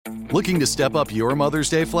Looking to step up your Mother's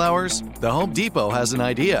Day flowers? The Home Depot has an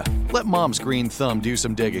idea. Let Mom's green thumb do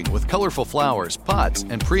some digging with colorful flowers, pots,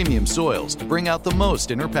 and premium soils to bring out the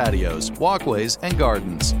most in her patios, walkways, and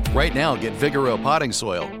gardens. Right now, get Vigoro potting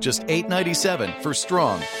soil, just $8.97 for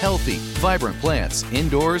strong, healthy, vibrant plants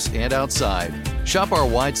indoors and outside. Shop our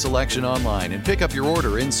wide selection online and pick up your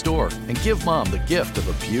order in-store and give Mom the gift of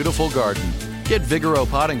a beautiful garden. Get Vigoro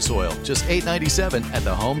potting soil, just $8.97 at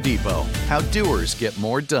the Home Depot. How doers get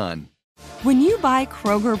more done. When you buy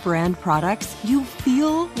Kroger brand products, you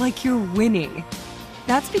feel like you're winning.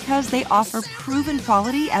 That's because they offer proven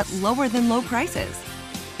quality at lower than low prices.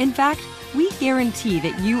 In fact, we guarantee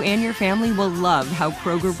that you and your family will love how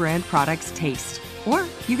Kroger brand products taste, or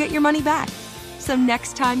you get your money back. So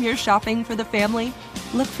next time you're shopping for the family,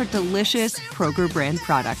 look for delicious Kroger brand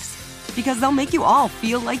products, because they'll make you all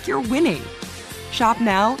feel like you're winning. Shop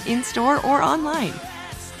now, in-store, or online.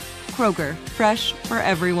 Kroger, fresh for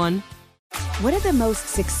everyone. What do the most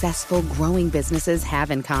successful growing businesses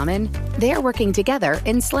have in common? They're working together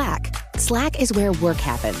in Slack. Slack is where work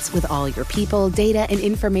happens, with all your people, data, and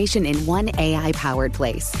information in one AI-powered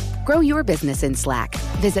place. Grow your business in Slack.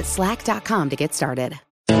 Visit slack.com to get started.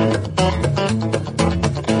 Go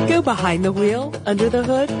behind the wheel, under the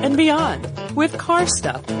hood, and beyond with Car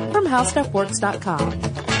Stuff from HowStuffWorks.com.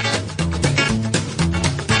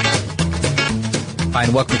 Hi,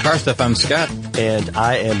 and welcome to Car Stuff. I'm Scott. And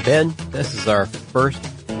I am Ben. This is our first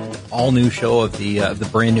all-new show of the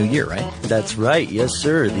brand new year, right? That's right. Yes,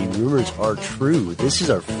 sir. The rumors are true. This is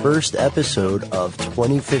our first episode of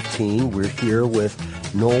 2015. We're here with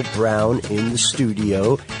Noel Brown in the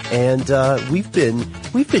studio, and we've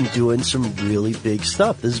been doing some really big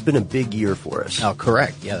stuff. This has been a big year for us. Oh,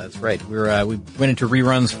 correct. Yeah, that's right. We went into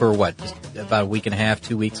reruns for what, just about a week and a half,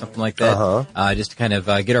 2 weeks, something like that. Just to kind of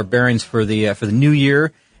get our bearings for the new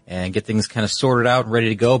year and get things kind of sorted out and ready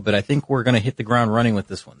to go. But I think we're going to hit the ground running with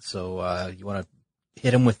this one. So you want to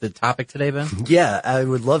hit him with the topic today, Ben? Yeah, I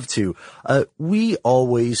would love to. We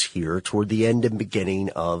always here toward the end and beginning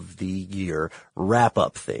of the year wrap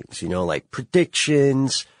up things, like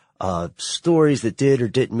predictions, stories that did or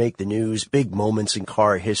didn't make the news, big moments in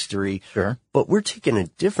car history. Sure. But we're taking a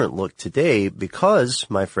different look today because,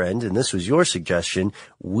 my friend, and this was your suggestion,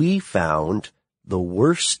 we found the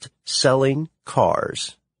worst selling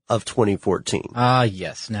cars of 2014.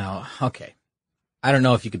 Yes. Now, okay. I don't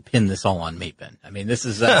know if you could pin this all on me, Ben. I mean, this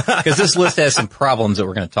is, because this list has some problems that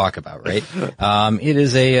we're going to talk about, right?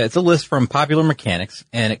 It's a list from Popular Mechanics,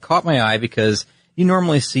 and it caught my eye because you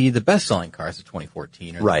normally see the best-selling cars of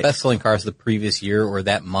 2014, or the best-selling cars of the previous year, or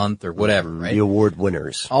that month, or whatever, right? The award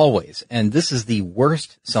winners. Always. And this is the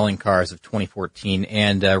worst-selling cars of 2014,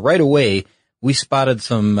 and right away, we spotted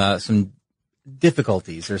some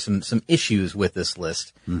difficulties or some issues with this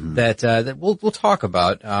list that we'll talk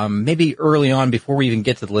about, maybe early on before we even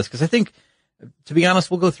get to the list. Cause I think, to be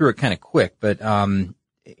honest, we'll go through it kind of quick, but,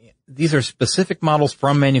 these are specific models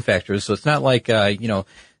from manufacturers. So it's not like,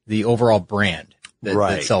 the overall brand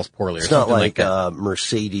that sells poorly or it's something like that. Not like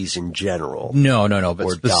Mercedes in general. No,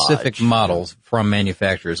 but specific Dodge. Models from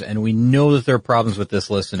manufacturers. And we know that there are problems with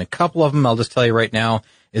this list. And a couple of them, I'll just tell you right now,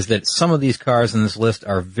 is that some of these cars in this list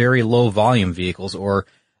are very low volume vehicles or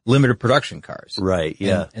limited production cars. Right,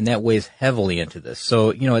 yeah. And that weighs heavily into this.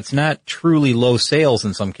 So, it's not truly low sales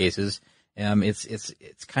in some cases.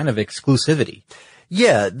 It's kind of exclusivity.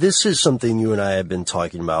 Yeah, this is something you and I have been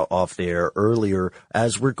talking about off the air earlier.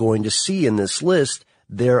 As we're going to see in this list,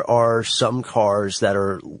 there are some cars that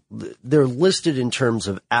they're listed in terms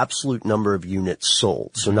of absolute number of units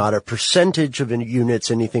sold. So not a percentage of units,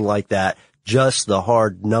 anything like that. Just the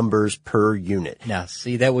hard numbers per unit. Now,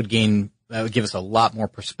 see, that would give us a lot more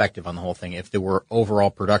perspective on the whole thing if there were overall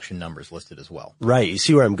production numbers listed as well. Right. You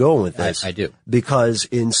see where I'm going with this? I do. Because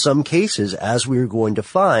in some cases, as we're going to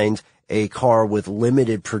find, a car with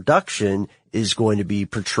limited production is going to be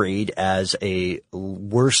portrayed as a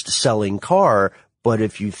worst selling car. But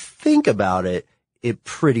if you think about it, it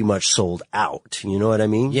pretty much sold out. You know what I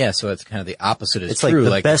mean? Yeah, so it's kind of the opposite is it's true.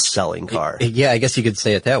 It's like the best-selling car. Yeah, I guess you could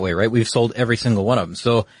say it that way, right? We've sold every single one of them.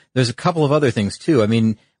 So there's a couple of other things, too. I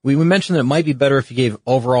mean, we mentioned that it might be better if you gave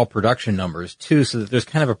overall production numbers, too, so that there's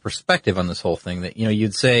kind of a perspective on this whole thing that,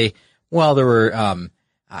 you'd say, well, there were,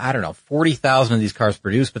 40,000 of these cars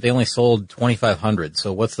produced, but they only sold 2,500.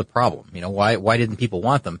 So what's the problem? Why didn't people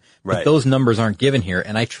want them? Right. But those numbers aren't given here.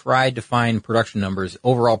 And I tried to find production numbers,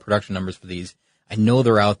 overall production numbers for these. I know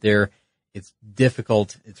they're out there. It's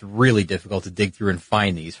difficult. It's really difficult to dig through and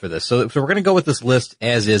find these for this. So we're going to go with this list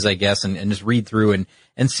as is, I guess, and just read through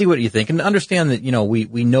and see what you think and understand that,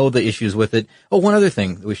 we know the issues with it. Oh, one other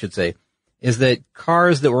thing that we should say is that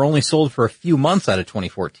cars that were only sold for a few months out of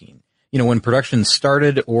 2014, when production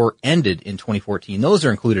started or ended in 2014, those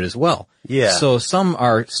are included as well. Yeah. So some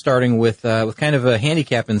are starting with kind of a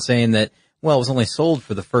handicap and saying that, well, it was only sold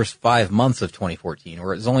for the first 5 months of 2014,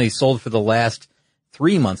 or it was only sold for the last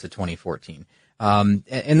 3 months of 2014. And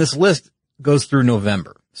this list goes through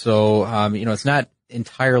November. So, it's not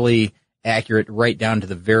entirely accurate right down to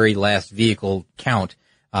the very last vehicle count,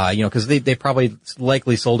 cause they probably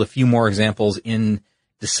likely sold a few more examples in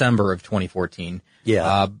December of 2014.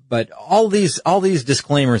 Yeah. But all these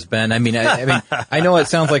disclaimers, Ben, I know it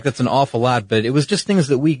sounds like that's an awful lot, but it was just things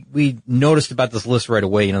that we noticed about this list right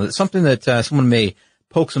away. That's something that, someone may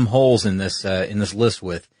poke some holes in this list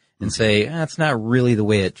with and say, it's not really the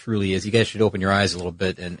way it truly is. You guys should open your eyes a little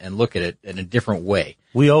bit and look at it in a different way.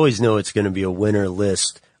 We always know it's going to be a winner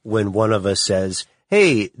list when one of us says,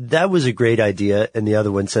 hey, that was a great idea. And the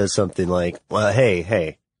other one says something like, well,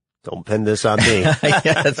 hey, don't pin this on me.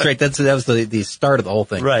 Yeah, that's right. That was the start of the whole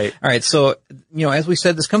thing. Right. All right. So, as we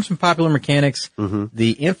said, this comes from Popular Mechanics. Mm-hmm.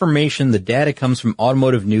 The information, the data comes from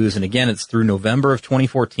Automotive News. And again, it's through November of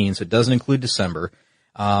 2014. So it doesn't include December.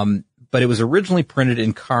 But it was originally printed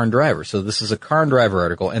in Car and Driver. So this is a Car and Driver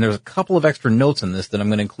article. And there's a couple of extra notes in this that I'm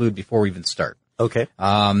going to include before we even start. Okay.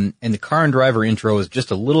 And the Car and Driver intro is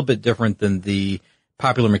just a little bit different than the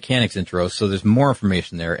Popular Mechanics intro. So there's more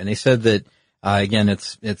information there. And they said that, again,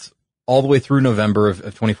 it's all the way through November of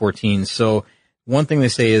 2014. So one thing they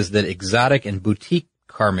say is that exotic and boutique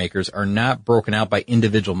car makers are not broken out by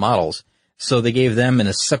individual models. So they gave them in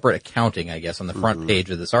a separate accounting, I guess, on the front page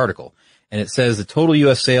of this article. And it says the total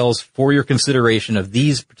U.S. sales for your consideration of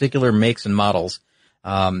these particular makes and models,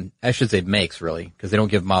 I should say makes really, because they don't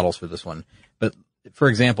give models for this one. But for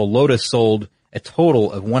example, Lotus sold a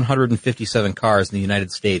total of 157 cars in the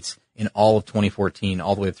United States in all of 2014,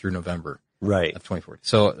 all the way through November. Right. Of 2014.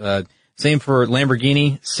 So, same for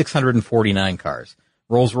Lamborghini, 649 cars.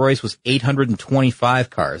 Rolls-Royce was 825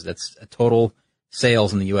 cars. That's a total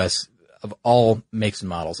sales in the U.S. of all makes and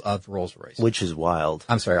models of Rolls-Royce. Which is wild.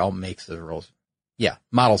 I'm sorry, all makes of Rolls. Yeah,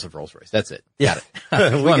 models of Rolls-Royce. That's it. Yeah.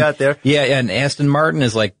 Got it. We got there. Yeah, and Aston Martin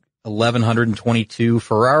is like 1,122.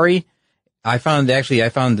 Ferrari, I found the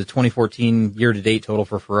 2014 year-to-date total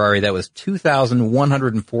for Ferrari. That was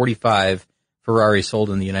 2,145 Ferrari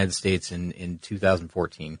sold in the United States in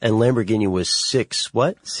 2014. And Lamborghini was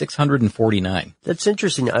 649. That's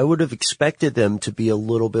interesting. I would have expected them to be a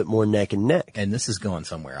little bit more neck and neck. And this is going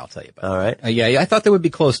somewhere, I'll tell you about. All right. Yeah, I thought they would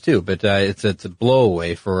be close too, but it's a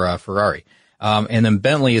blow-away for Ferrari. And then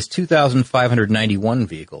Bentley is 2,591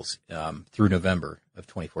 vehicles through November of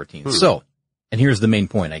 2014. So, and here's the main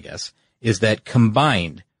point, I guess, is that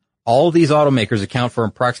combined, all these automakers account for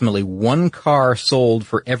approximately one car sold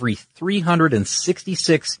for every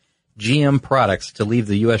 366 GM products to leave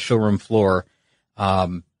the U.S. showroom floor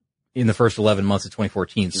in the first 11 months of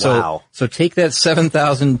 2014. Wow. So take that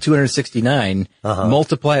 7,269,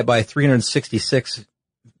 multiply it by 366,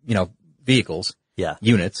 vehicles,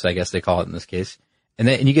 units, I guess they call it in this case, and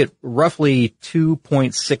you get roughly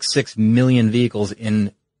 2.66 million vehicles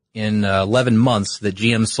in 11 months that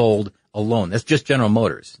GM sold alone. That's just General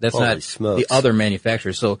Motors. That's Holy not smokes. the other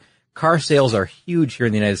manufacturers. So car sales are huge here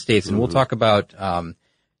in the United States, and we'll talk about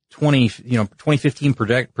 2015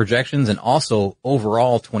 projections and also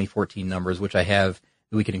overall 2014 numbers, which I have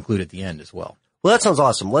that we can include at the end as well. Well, that sounds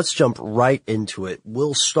awesome. Let's jump right into it.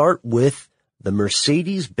 We'll start with the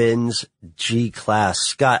Mercedes-Benz G-Class.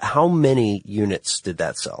 Scott, how many units did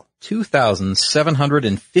that sell?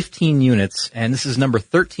 2,715 units, and this is number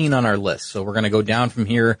 13 on our list. So we're going to go down from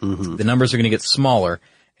here. The numbers are going to get smaller.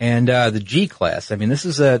 And the G-Class, this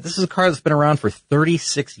is a car that's been around for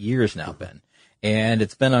 36 years now, Ben. And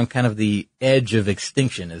it's been on kind of the edge of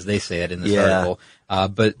extinction, as they say it in this article.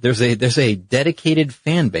 But there's a dedicated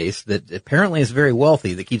fan base that apparently is very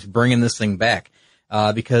wealthy that keeps bringing this thing back.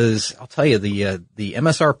 Because I'll tell you, the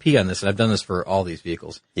MSRP on this, and I've done this for all these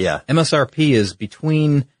vehicles. Yeah. MSRP is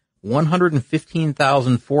between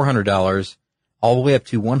 $115,400 all the way up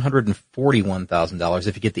to $141,000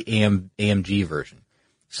 if you get the AMG version.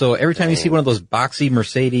 So every time you see one of those boxy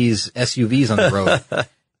Mercedes SUVs on the road,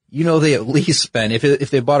 they at least spend,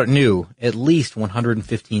 if they bought it new, at least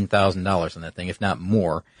 $115,000 on that thing, if not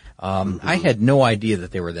more. I had no idea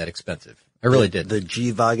that they were that expensive. I really did. The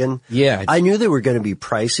G-Wagen? Yeah. I knew they were going to be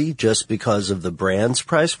pricey just because of the brand's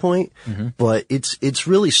price point, but it's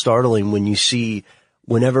really startling when you see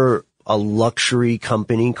whenever a luxury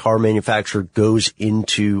company, car manufacturer goes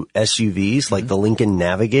into SUVs like the Lincoln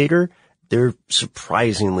Navigator, they're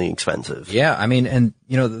surprisingly expensive. Yeah,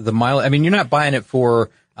 the mile, you're not buying it for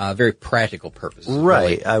very practical purposes.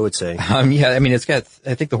 Right, really. I would say. Yeah, I mean, I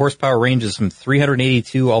think the horsepower ranges from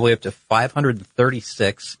 382 all the way up to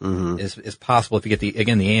 536 is possible if you get the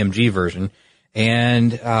AMG version.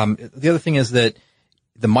 And, the other thing is that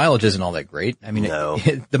the mileage isn't all that great. I mean, No.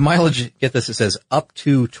 The mileage, get this, it says up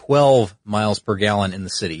to 12 miles per gallon in the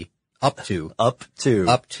city. Up to,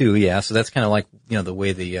 yeah. So that's kind of like, the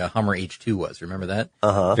way the Hummer H2 was. Remember that?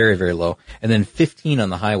 Very, very low. And then 15 on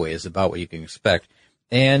the highway is about what you can expect.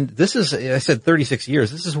 And this is, I said 36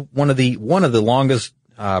 years. This is one of the longest,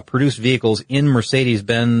 produced vehicles in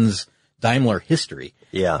Mercedes-Benz Daimler history.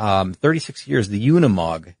 Yeah. 36 years. The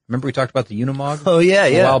Unimog. Remember we talked about the Unimog? Oh, yeah,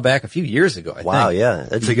 A while back, a few years ago, I think. Wow, yeah.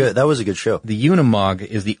 That was a good show. The Unimog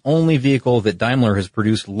is the only vehicle that Daimler has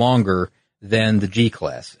produced longer than the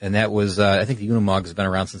G-Class. And that was, I think the Unimog has been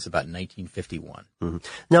around since about 1951. Mm-hmm.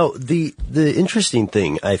 Now, the interesting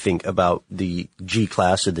thing, I think, about the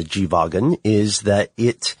G-Class or the G-Wagen is that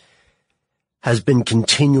it has been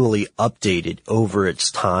continually updated over its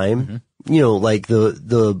time. Like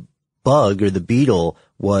the Bug or the Beetle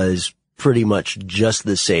was pretty much just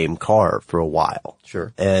the same car for a while.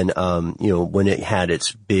 Sure. And, when it had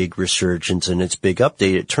its big resurgence and its big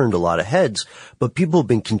update, it turned a lot of heads, but people have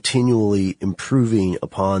been continually improving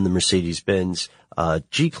upon the Mercedes-Benz,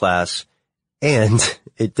 G-Class, and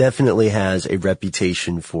it definitely has a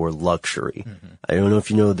reputation for luxury. I don't know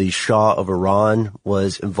if you know the Shah of Iran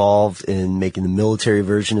was involved in making the military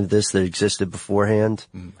version of this that existed beforehand.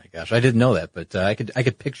 Oh my gosh, I didn't know that, but I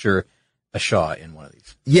could picture a Shah in one of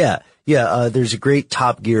these. Yeah. There's a great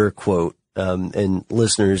Top Gear quote, and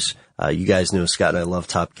listeners, you guys know Scott and I love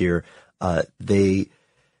Top Gear. They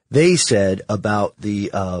said about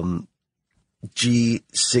the,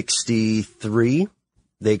 G63,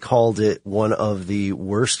 they called it one of the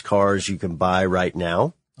worst cars you can buy right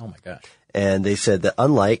now. Oh my gosh. And they said that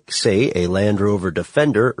unlike, say, a Land Rover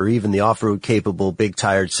Defender or even the off-road capable big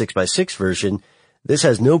tired 6x6 version, this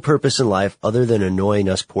has no purpose in life other than annoying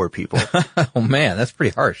us poor people. Oh man, that's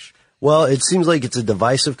pretty harsh. Well, it seems like it's a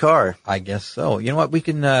divisive car. I guess so. You know what? We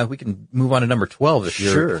can move on to number 12 if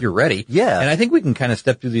you're ready. Yeah. And I think we can kind of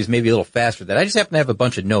step through these maybe a little faster. I just happen to have a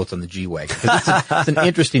bunch of notes on the G-Wagon. It's an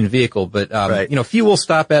interesting vehicle, but, right. few we'll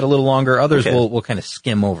stop at a little longer. Others we'll kind of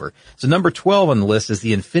skim over. So number 12 on the list is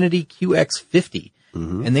the Infiniti QX50.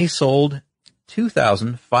 And they sold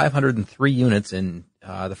 2,503 units in,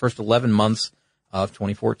 the first 11 months of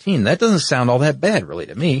 2014. That doesn't sound all that bad really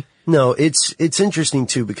to me. No, it's interesting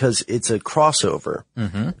too because it's a crossover.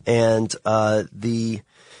 And,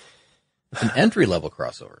 It's an entry-level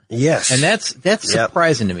crossover. Yes. And that's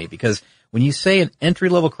surprising to me because when you say an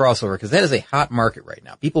entry-level crossover, because that is a hot market right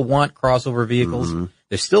now. People want crossover vehicles.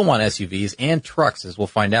 They still want SUVs and trucks, as we'll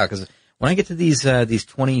find out. Because when I get to these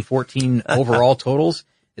 2014 overall totals,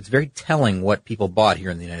 it's very telling what people bought here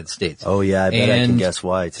in the United States. Oh yeah, I bet I can guess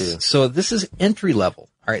why too. So this is entry-level.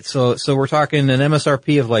 All right. So we're talking an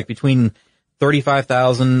MSRP of like between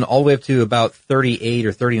 $35,000 all the way up to about $38,000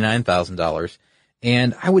 or $39,000.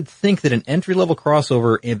 And I would think that an entry-level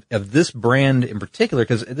crossover of this brand in particular,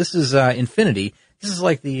 because this is Infiniti, this is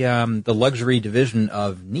like the luxury division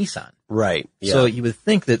of Nissan. Right. Yeah. So you would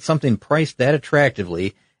think that something priced that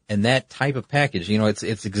attractively and that type of package,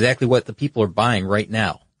 it's exactly what the people are buying right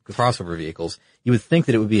now, crossover vehicles. You would think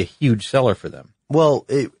that it would be a huge seller for them. Well,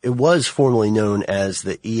 it was formerly known as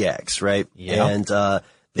the EX, right? Yeah. And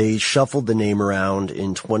they shuffled the name around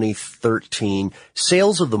in 2013.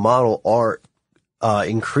 Sales of the model are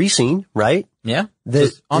increasing, right? Yeah.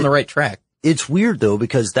 Just on the right track. It's weird though,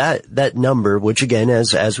 because that number, which again,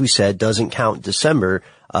 as we said, doesn't count December,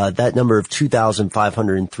 that number of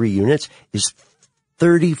 2,503 units is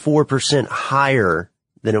 34% higher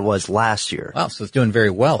than it was last year. Wow. So it's doing very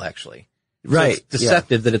well, actually. Right. So it's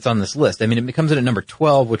deceptive that it's on this list. I mean, it comes in at number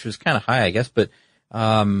 12, which was kind of high, I guess, but,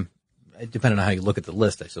 depending on how you look at the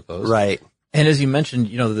list, I suppose. Right. And as you mentioned,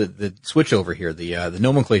 the switchover here, the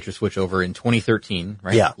nomenclature switchover in 2013,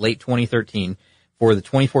 right? Yeah. Late 2013 for the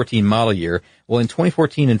 2014 model year. Well, in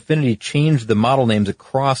 2014, Infiniti changed the model names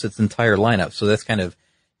across its entire lineup. So that's kind of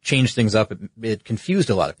changed things up. It confused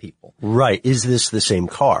a lot of people. Right. Is this the same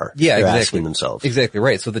car? Yeah, They're exactly. asking themselves. Exactly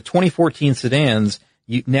right. So the 2014 sedans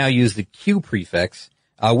now use the Q prefix,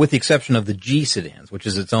 with the exception of the G sedans, which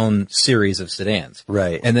is its own series of sedans.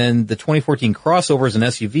 Right. And then the 2014 crossovers and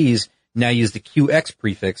SUVs now use the QX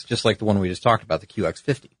prefix, just like the one we just talked about, the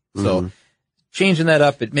QX50. So changing that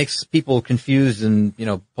up, it makes people confused and,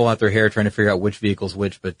 pull out their hair trying to figure out which vehicle's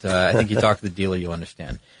which, but I think you talk to the dealer, you'll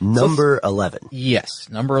understand. Number 11. Yes,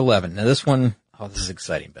 number 11. Now this one, this is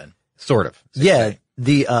exciting, Ben. Sort of. Yeah.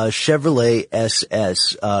 The Chevrolet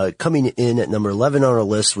SS coming in at number 11 on our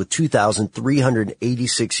list with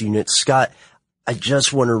 2,386 units. Scott, I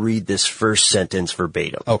just want to read this first sentence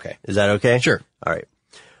verbatim. Okay. Is that okay? Sure. All right.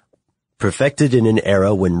 Perfected in an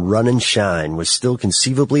era when run and shine was still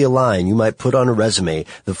conceivably a line you might put on a resume,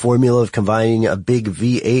 the formula of combining a big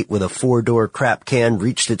V8 with a 4-door crap can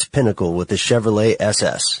reached its pinnacle with the Chevrolet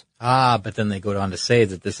SS. But then they go on to say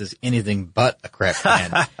that this is anything but a crap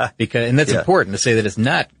can. And that's important to say that it's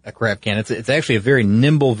not a crap can. It's actually a very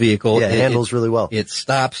nimble vehicle. Yeah, it handles really well. It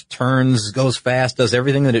stops, turns, goes fast, does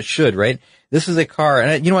everything that it should, right? This is a car,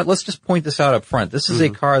 and you know what, let's just point this out up front. This is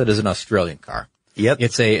a car that is an Australian car. Yep.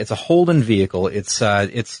 It's a Holden vehicle. It's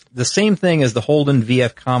the same thing as the Holden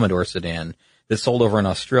VF Commodore sedan that's sold over in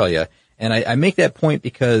Australia. And I make that point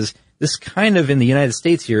because this kind of in the United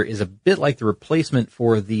States here is a bit like the replacement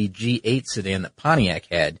for the G8 sedan that Pontiac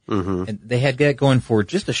had. Mm-hmm. And they had that going for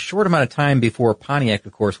just a short amount of time before Pontiac,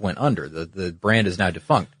 of course, went under. The brand is now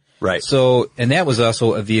defunct. Right. So, and that was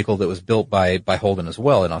also a vehicle that was built by Holden as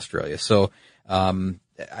well in Australia. So,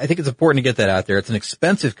 I think it's important to get that out there. It's an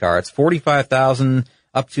expensive car. It's $45,000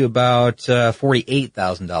 up to about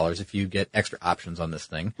 $48,000 if you get extra options on this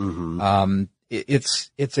thing. Mm-hmm.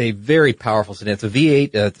 It's a very powerful sedan. It's a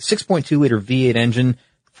V8, 6.2 liter V8 engine,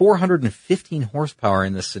 415 horsepower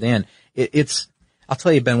in this sedan. I'll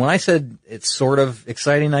tell you, Ben, when I said it's sort of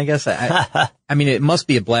exciting, I guess, I mean, it must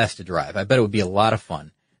be a blast to drive. I bet it would be a lot of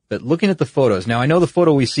fun. But looking at the photos, now I know the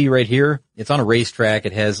photo we see right here, it's on a racetrack.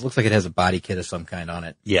 Looks like it has a body kit of some kind on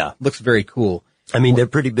it. Yeah. Looks very cool. I mean, they're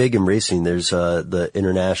pretty big in racing. There's, the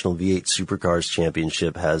International V8 Supercars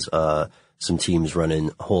Championship has, some teams running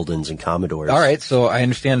Holdens and Commodores. All right. So I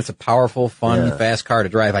understand it's a powerful, fun, fast car to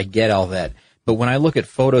drive. I get all that. But when I look at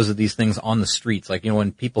photos of these things on the streets, like, you know,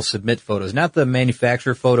 when people submit photos, not the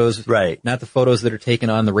manufacturer photos, right? Not the photos that are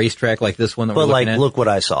taken on the racetrack like this one that we're looking at. But like, look what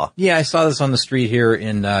I saw. Yeah, I saw this on the street here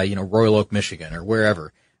in, Royal Oak, Michigan or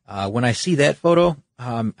wherever. When I see that photo,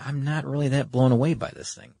 I'm not really that blown away by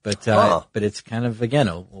this thing. But it's kind of, again,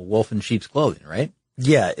 a wolf in sheep's clothing, right?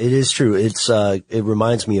 Yeah, it is true. It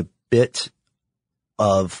reminds me a bit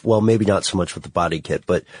of, well, maybe not so much with the body kit,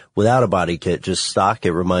 but without a body kit, just stock,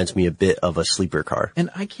 it reminds me a bit of a sleeper car. And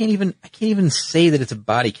I can't even say that it's a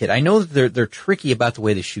body kit. I know that they're tricky about the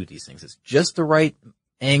way they shoot these things. It's just the right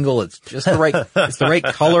angle. It's just the right, it's the right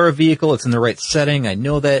color of vehicle. It's in the right setting. I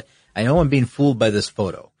know that. I know I'm being fooled by this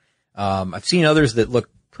photo. I've seen others that look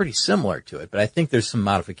pretty similar to it, but I think there's some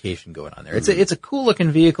modification going on there. It's a cool looking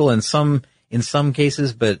vehicle in some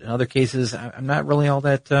cases, but in other cases, I'm not really all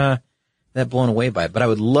that blown away by it. But I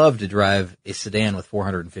would love to drive a sedan with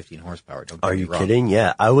 415 horsepower. Don't get me wrong. Are you kidding?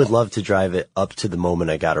 Yeah. I would love to drive it up to the moment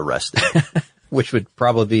I got arrested. Which would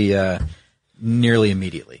probably be, nearly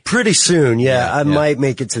immediately. Pretty soon. Yeah. I might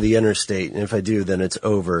make it to the interstate. And if I do, then it's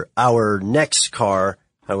over. Our next car,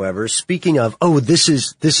 however, speaking of, this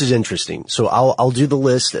is interesting. So I'll do the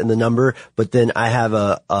list and the number, but then I have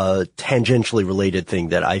a tangentially related thing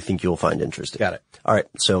that I think you'll find interesting. Got it. All right.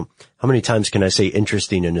 So how many times can I say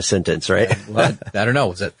interesting in a sentence, right? Well, I don't know.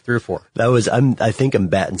 Was that 3 or 4? I think I'm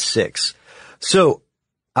batting 6. So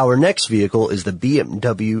our next vehicle is the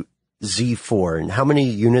BMW Z4. And how many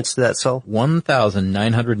units did that sell?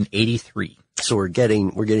 1,983. So we're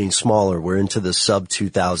getting smaller. We're into the sub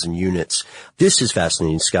 2,000 units. This is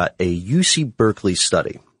fascinating, Scott. A UC Berkeley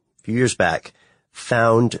study a few years back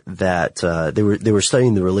found that, they were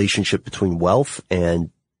studying the relationship between wealth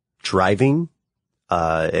and driving,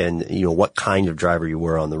 and, what kind of driver you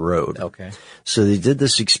were on the road. Okay. So they did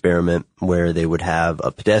this experiment where they would have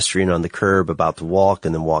a pedestrian on the curb about to walk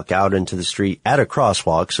and then walk out into the street at a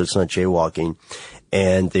crosswalk. So it's not jaywalking.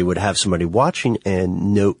 And they would have somebody watching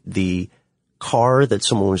and note the car that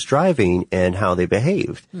someone was driving and how they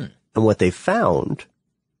behaved. And what they found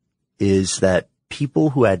is that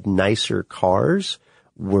people who had nicer cars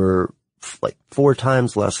were like 4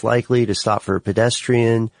 times less likely to stop for a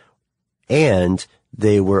pedestrian, and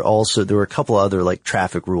there were a couple other like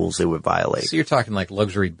traffic rules they would violate. So you're talking like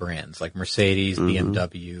luxury brands like Mercedes,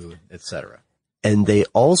 BMW, etc. And they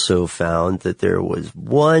also found that there was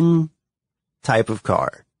one type of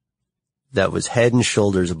car that was head and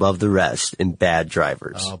shoulders above the rest in bad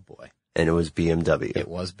drivers. Oh boy. And it was BMW. It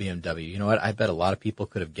was BMW. You know what? I bet a lot of people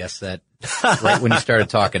could have guessed that right when you started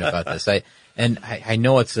talking about this. I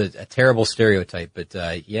know it's a terrible stereotype, but,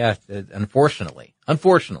 unfortunately,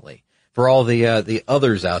 for all the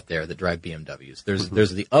others out there that drive BMWs,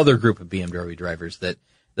 there's the other group of BMW drivers that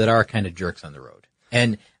are kind of jerks on the road.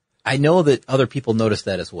 And I know that other people notice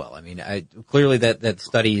that as well. I mean, clearly that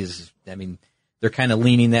study is, they're kind of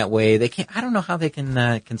leaning that way. I don't know how they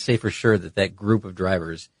can say for sure that group of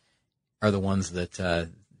drivers are the ones that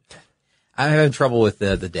I'm having trouble with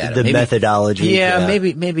the data. The methodology. Yeah,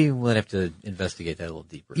 maybe we'll have to investigate that a little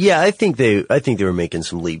deeper. Yeah, I think they were making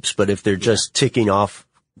some leaps, but if they're just ticking off,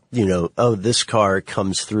 this car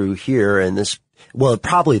comes through here and this, well,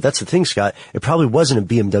 that's the thing, Scott. It probably wasn't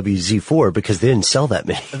a BMW Z4 because they didn't sell that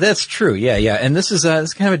many. That's true. Yeah. And this is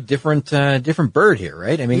kind of a different bird here,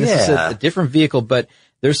 right? I mean, this is a different vehicle, but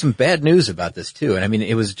there's some bad news about this too. And I mean,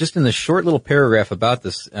 it was just in the short little paragraph about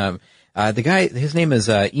this, the guy, his name is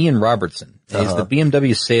Ian Robertson. He's the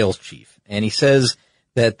BMW sales chief. And he says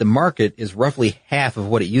that the market is roughly half of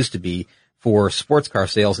what it used to be for sports car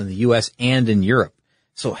sales in the U.S. and in Europe.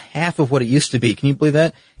 So half of what it used to be. Can you believe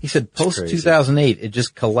that? He said post 2008, it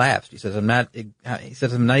just collapsed. He says, I'm not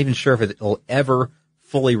even sure if it'll ever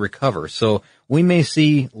fully recover. So we may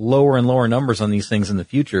see lower and lower numbers on these things in the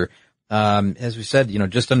future. As we said,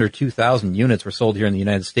 just under 2,000 units were sold here in the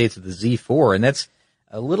United States of the Z4, and that's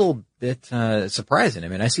a little bit surprising. I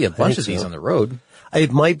mean, I see a bunch of these on the road.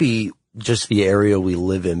 It might be just the area we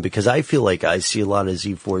live in, because I feel like I see a lot of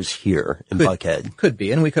Z4s here in Buckhead. Could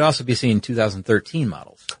be. And we could also be seeing 2013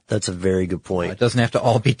 models. That's a very good point. It doesn't have to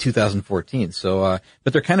all be 2014. So,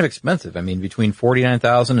 but they're kind of expensive. I mean, between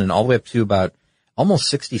 $49,000 and all the way up to about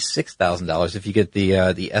almost $66,000 if you get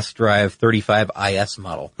the S-Drive 35 IS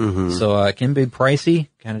model. Mm-hmm. So, it can be pricey.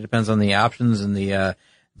 Kind of depends on the options and the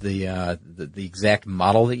exact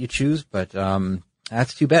model that you choose. But,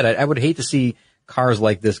 that's too bad. I would hate to see cars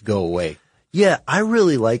like this go away. Yeah, I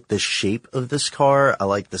really like the shape of this car. I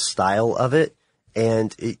like the style of it,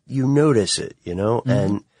 and you notice it, mm-hmm.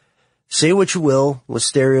 And say what you will with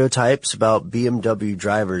stereotypes about BMW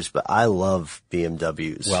drivers, but I love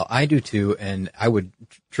BMWs. Well, I do too, and I would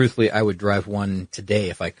drive one today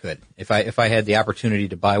if I could. If I had the opportunity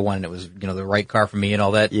to buy one and it was, the right car for me and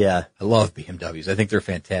all that. Yeah. I love BMWs. I think they're a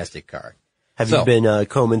fantastic car. Have you been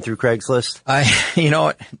combing through Craigslist?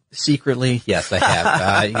 Secretly, yes, I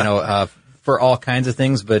have. For all kinds of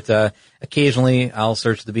things, but occasionally I'll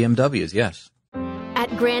search the BMWs, yes.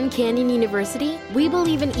 At Grand Canyon University, we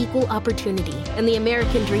believe in equal opportunity, and the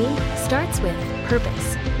American dream starts with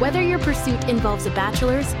purpose. Whether your pursuit involves a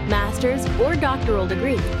bachelor's, master's, or doctoral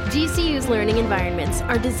degree, GCU's learning environments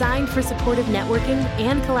are designed for supportive networking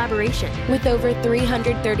and collaboration. With over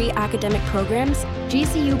 330 academic programs,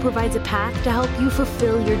 GCU provides a path to help you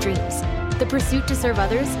fulfill your dreams. The pursuit to serve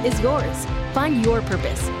others is yours. Find your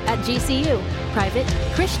purpose at GCU. Private,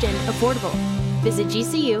 Christian, affordable. Visit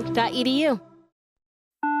gcu.edu.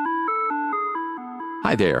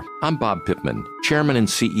 Hi there, I'm Bob Pittman, Chairman and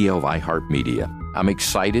CEO of iHeartMedia. I'm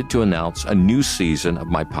excited to announce a new season of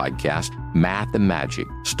my podcast, Math and Magic,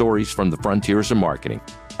 Stories from the Frontiers of Marketing.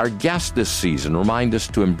 Our guests this season remind us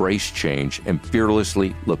to embrace change and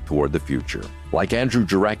fearlessly look toward the future. Like Andrew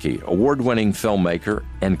Jarecki, award-winning filmmaker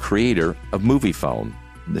and creator of MoviePhone.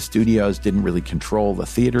 The studios didn't really control the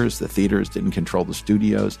theaters didn't control the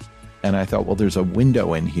studios. And I thought, well, there's a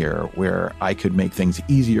window in here where I could make things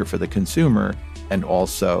easier for the consumer and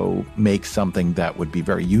also make something that would be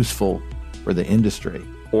very useful for the industry.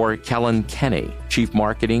 Or Kellen Kenny, Chief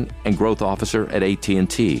Marketing and Growth Officer at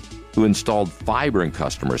AT&T, who installed fiber in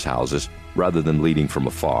customers' houses rather than leading from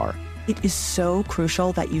afar. It is so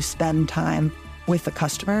crucial that you spend time with the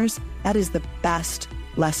customers. That is the best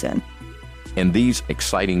lesson. In these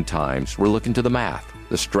exciting times, we're looking to the math,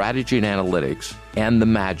 the strategy and analytics, and the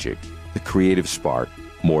magic, the creative spark,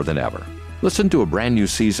 more than ever. Listen to a brand new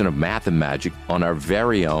season of Math and Magic on our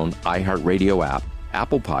very own iHeartRadio app,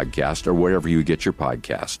 Apple Podcast, or wherever you get your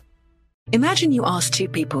podcast. Imagine you ask two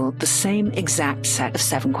people the same exact set of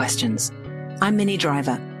 7 questions. I'm Minnie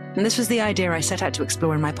Driver, and this was the idea I set out to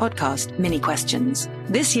explore in my podcast, Mini Questions.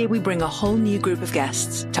 This year, we bring a whole new group of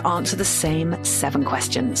guests to answer the same 7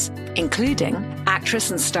 questions, including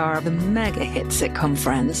actress and star of the mega hit sitcom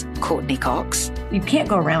Friends, Courtney Cox. You can't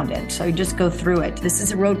go around it, so you just go through it. This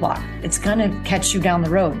is a roadblock. It's going to catch you down the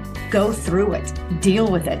road. Go through it.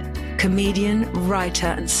 Deal with it. Comedian, writer,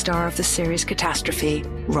 and star of the series Catastrophe,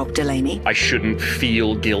 Rob Delaney. I shouldn't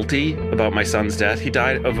feel guilty about my son's death. He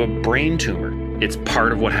died of a brain tumor. It's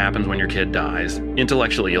part of what happens when your kid dies.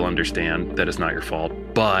 Intellectually, you'll understand that it's not your fault,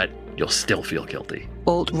 but you'll still feel guilty.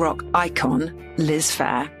 Alt-rock icon, Liz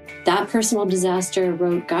Phair. That personal disaster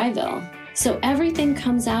wrote Guyville. So everything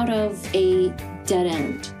comes out of a dead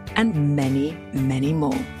end. And many, many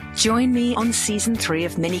more. Join me on Season 3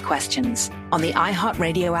 of Mini Questions on the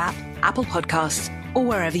iHeartRadio app, Apple Podcasts, or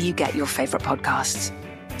wherever you get your favorite podcasts.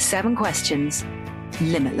 7 questions,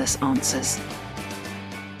 limitless answers.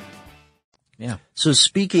 Yeah. So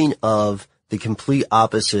speaking of the complete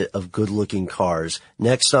opposite of good-looking cars.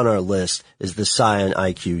 Next on our list is the Scion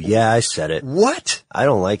IQ. Yeah, I said it. What? I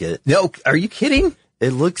don't like it. No, are you kidding?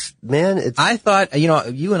 It looks, man, I thought,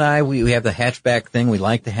 you and I, we have the hatchback thing. We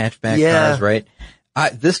like the hatchback cars, right?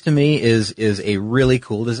 This to me is a really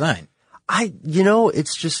cool design.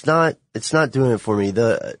 It's not doing it for me.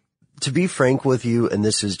 To be frank with you, and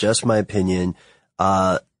this is just my opinion,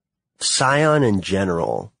 Scion in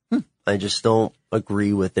general, I just don't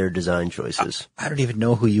agree with their design choices. I don't even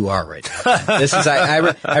know who you are right now. This is,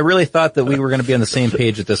 I really thought that we were going to be on the same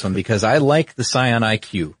page with this one because I like the Scion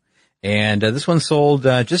IQ. And this one sold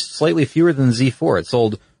just slightly fewer than Z4. It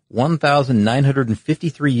sold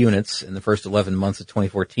 1,953 units in the first 11 months of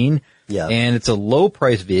 2014. Yeah. And it's a low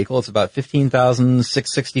price vehicle. It's about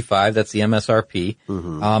 $15,665. That's the MSRP.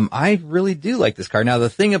 Mm-hmm. I really do like this car. Now, the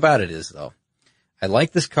thing about it is, though, I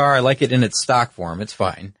like this car. I like it in its stock form. It's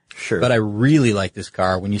fine. Sure. But I really like this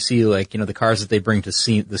car when you see, the cars that they bring to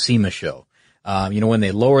the SEMA show. When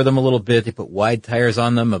they lower them a little bit, they put wide tires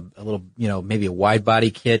on them, a little, maybe a wide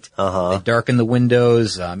body kit. They darken the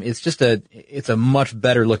windows. It's a much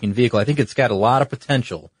better looking vehicle. I think it's got a lot of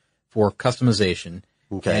potential for customization.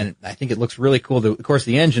 Okay. And I think it looks really cool. Of course,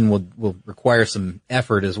 the engine will require some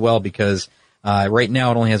effort as well because, right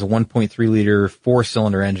now it only has a 1.3 liter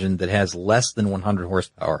 4-cylinder engine that has less than 100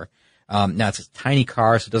 horsepower. Now it's a tiny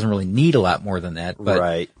car, so it doesn't really need a lot more than that. But,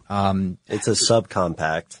 right. It's a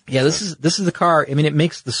subcompact. Yeah, this is the car. I mean, it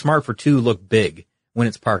makes the Smart for 2 look big when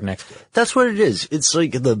it's parked next to it. That's what it is. It's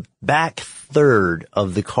like the back third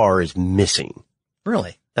of the car is missing.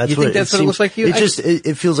 Really? That's you think that's what it looks like to you?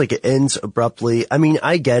 It feels like it ends abruptly. I mean,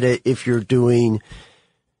 I get it if you're doing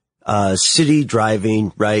city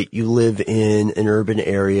driving, right? You live in an urban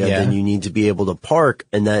area, then you need to be able to park,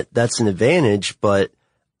 and that's an advantage, but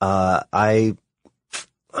I'm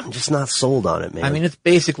just not sold on it, man. I mean, it's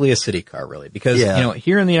basically a city car, really, because,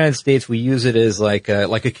 here in the United States, we use it as like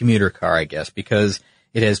a commuter car, I guess, because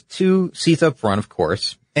it has 2 seats up front, of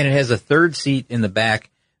course, and it has a third seat in the back,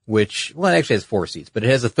 it actually has 4 seats, but it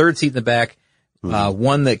has a third seat in the back,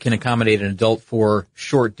 one that can accommodate an adult for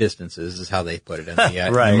short distances, is how they put it in the,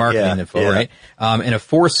 right, marketing info, right? And a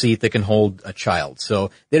 4th seat that can hold a child. So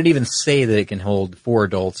they don't even say that it can hold 4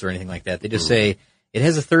 adults or anything like that. They just say, it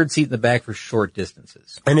has a third seat in the back for short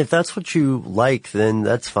distances. And if that's what you like, then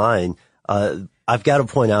that's fine. I've got to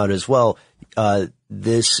point out as well,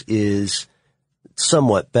 this is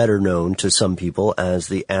somewhat better known to some people as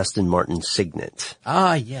the Aston Martin Signet.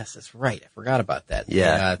 Ah, yes, that's right. I forgot about that.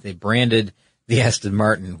 Yeah. They branded the Aston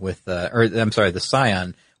Martin with, the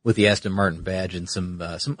Scion with the Aston Martin badge and some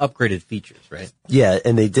upgraded features, right? Yeah,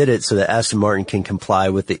 and they did it so that Aston Martin can comply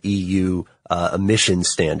with the EU emission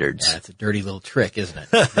standards. Yeah, it's a dirty little trick, isn't it?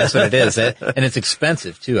 That's what it is. And it's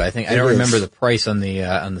expensive too. I don't remember the price on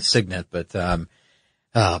the Signet, but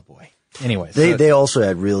oh boy. Anyway, they also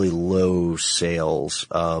had really low sales.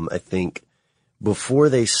 I think before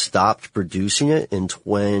they stopped producing it in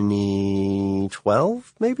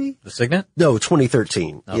 2012, maybe? The Signet? No,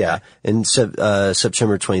 2013. Okay. Yeah. In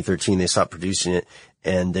September 2013, they stopped producing it,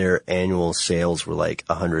 and their annual sales were like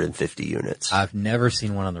 150 units. I've never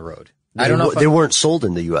seen one on the road. I don't know. They weren't sold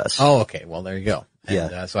in the U.S. Oh, okay. Well, there you go.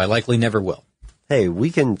 And, so I likely never will. Hey, we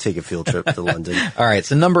can take a field trip to London. All right.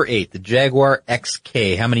 So number 8, the Jaguar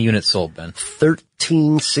XK. How many units sold, Ben?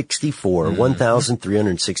 1,364.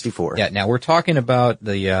 1,364. Yeah. Now we're talking about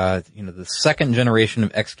the second generation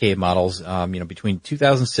of XK models, between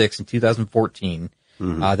 2006 and 2014.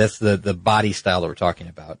 That's the body style that we're talking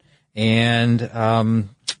about. And,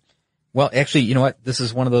 well, actually, you know what? This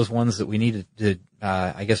is one of those ones that we needed to,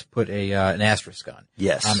 I guess, put an asterisk on.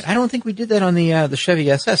 Yes. I don't think we did that on the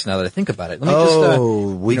Chevy SS, now that I think about it.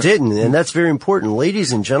 We didn't, and that's very important.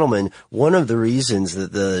 Ladies and gentlemen, one of the reasons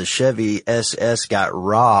that the Chevy SS got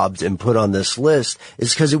robbed and put on this list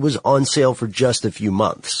is because it was on sale for just a few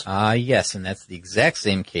months. Yes, and that's the exact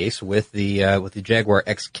same case with the Jaguar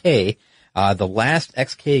XK. The last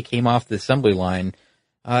XK came off the assembly line,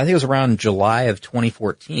 I think it was around July of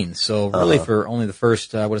 2014. So really for only the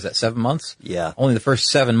first, 7 months? Yeah. Only the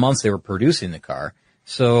first 7 months they were producing the car.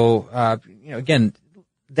 So, again,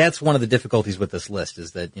 that's one of the difficulties with this list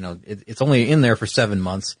is that, it's only in there for 7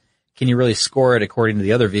 months. Can you really score it according to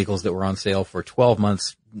the other vehicles that were on sale for 12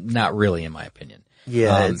 months? Not really, in my opinion.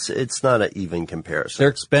 Yeah, it's not an even comparison. They're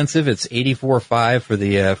expensive. It's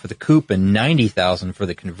 $84,500 for the coupe and $90,000 for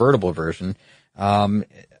the convertible version. The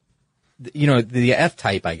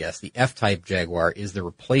F-Type, I guess, the F-Type Jaguar is the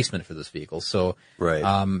replacement for this vehicle. So,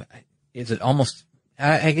 right. Is it almost,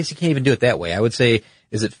 I guess you can't even do it that way. I would say,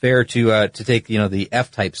 is it fair to take, the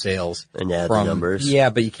F-type sales and add from the numbers? Yeah,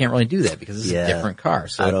 but you can't really do that because it's a different car.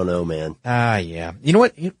 So I don't know, man. Yeah. You know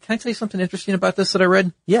what? Can I tell you something interesting about this that I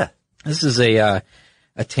read? Yeah. This is a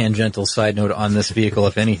tangential side note on this vehicle,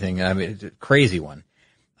 if anything. I mean, it's a crazy one.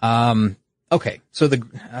 Okay. So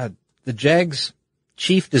the Jag's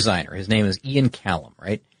chief designer, his name is Ian Callum,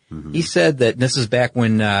 right? Mm-hmm. He said that, and this is back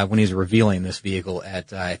when he was revealing this vehicle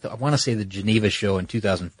at, I want to say the Geneva show in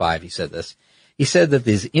 2005, he said this. He said that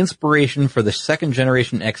his inspiration for the second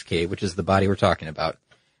generation XK, which is the body we're talking about,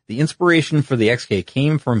 the inspiration for the XK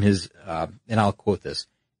came from his, and I'll quote this,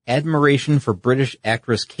 admiration for British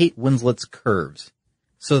actress Kate Winslet's curves.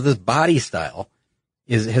 So this body style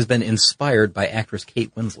has been inspired by actress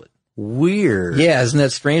Kate Winslet. Weird. Yeah, isn't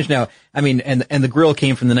that strange? Now, I mean, and the grille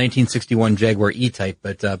came from the 1961 Jaguar E-Type,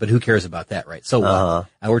 but who cares about that, right? So what?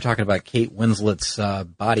 We're talking about Kate Winslet's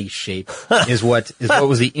body shape is what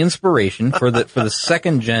was the inspiration for the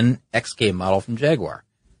second gen XK model from Jaguar.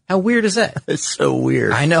 How weird is that? It's so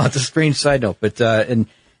weird. I know, it's a strange side note, but and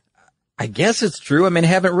I guess it's true. I mean, I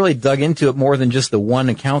haven't really dug into it more than just the one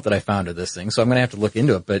account that I found of this thing, so I'm going to have to look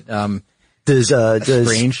into it, but Does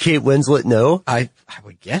Kate Winslet know? I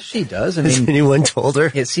would guess she does. I Has mean, anyone told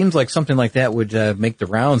her? It seems like something like that would make the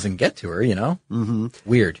rounds and get to her, Mm-hmm.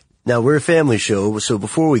 Weird. Now, we're a family show, so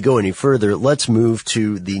before we go any further, let's move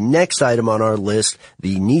to the next item on our list,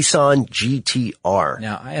 the Nissan GT-R.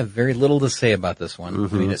 Now, I have very little to say about this one.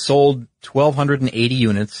 Mm-hmm. I mean, it sold 1,280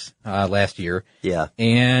 units last year. Yeah.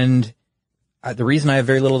 And the reason I have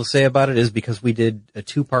very little to say about it is because we did a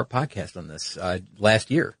 2-part podcast on this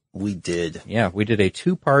last year. We did. Yeah, we did a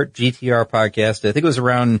 2-part GT-R podcast. I think it was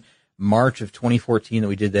around March of 2014 that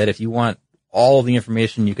we did that. If you want all the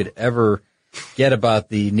information you could ever get about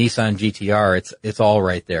the Nissan GT-R, it's all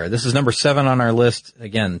right there. This is number 7 on our list.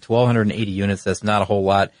 Again, 1,280 units. That's not a whole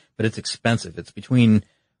lot, but it's expensive. It's between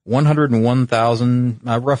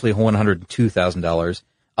 $101,000, roughly $102,000,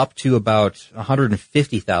 up to about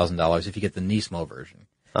 $150,000 if you get the Nismo version.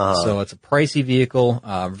 So it's a pricey vehicle,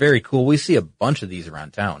 very cool. We see a bunch of these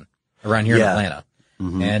around town, around here in Atlanta.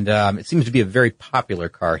 Mm-hmm. And it seems to be a very popular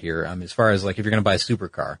car here, as far as like if you're going to buy a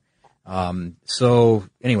supercar. So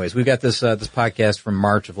anyways, we've got this podcast from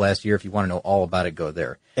March of last year. If you want to know all about it, go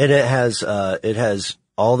there. And it has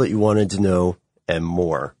all that you wanted to know and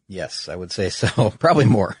more. Yes, I would say so. Probably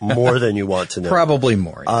more. More than you want to know. Probably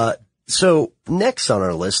more. Yeah. So next on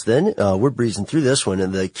our list then, we're breezing through this one,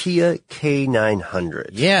 in the Kia K900.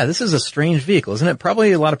 Yeah, this is a strange vehicle, isn't it?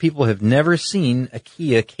 Probably a lot of people have never seen a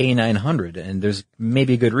Kia K900, and there's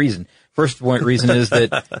maybe a good reason. First reason is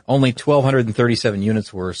that only 1,237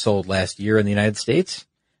 units were sold last year in the United States.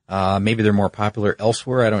 Maybe they're more popular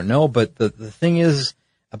elsewhere, I don't know. But the thing is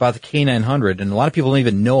about the K900, and a lot of people don't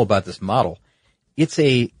even know about this model, it's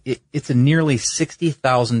a nearly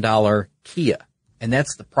 $60,000 Kia. And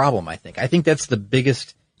that's the problem, I think. I think that's the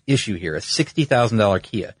biggest issue here, a $60,000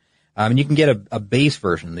 Kia. And you can get a base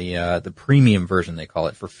version, the premium version they call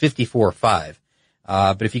it, for $54,500.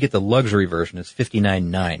 But if you get the luxury version, it's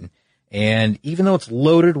 $59,900. And even though it's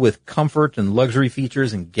loaded with comfort and luxury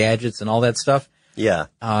features and gadgets and all that stuff,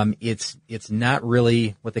 it's not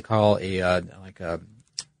really what they call a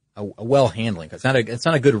well handling. It's not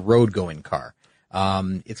a good road going car.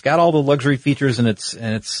 It's got all the luxury features and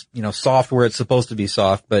it's soft where it's supposed to be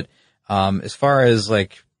soft, but as far as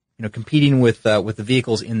competing with the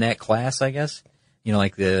vehicles in that class, I guess,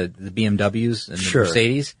 like the BMWs and the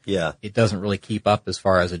Mercedes, it doesn't really keep up as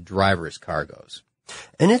far as a driver's car goes.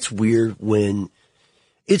 And it's weird when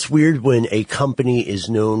a company is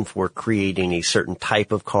known for creating a certain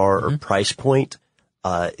type of car or price point.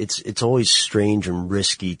 It's always strange and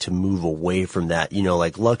risky to move away from that.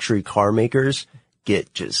 Like luxury car makers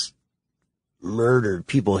get just murdered.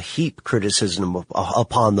 People heap criticism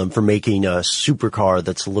upon them for making a supercar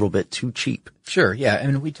that's a little bit too cheap. Sure, yeah. I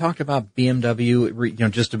mean, we talked about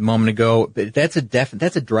BMW, just a moment ago, but that's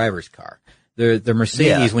a driver's car. The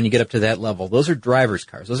Mercedes, when you get up to that level, those are driver's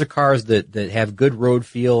cars. Those are cars that have good road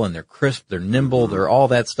feel and they're crisp, they're nimble, they're all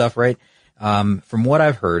that stuff, right? From what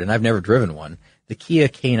I've heard, and I've never driven one, the Kia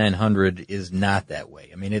K900 is not that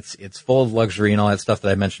way. I mean, it's full of luxury and all that stuff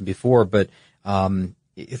that I mentioned before, but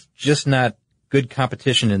it's just not good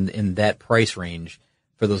competition in that price range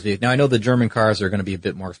for those vehicles. Now, I know the German cars are going to be a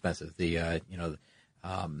bit more expensive. They're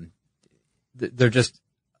just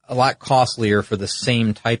a lot costlier for the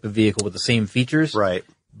same type of vehicle with the same features. Right.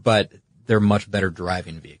 But they're much better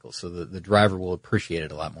driving vehicles, so the driver will appreciate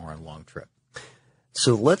it a lot more on a long trip.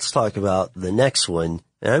 So let's talk about the next one.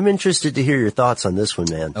 And I'm interested to hear your thoughts on this one,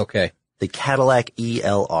 man. Okay. The Cadillac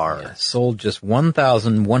ELR. Yeah, sold just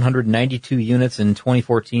 1,192 units in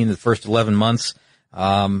 2014, the first 11 months.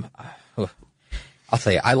 I'll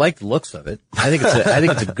tell you, I like the looks of it. I think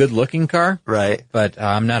it's a good looking car. Right. But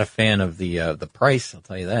I'm not a fan of the price. I'll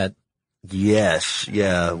tell you that. Yes.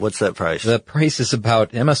 Yeah. What's that price? The price is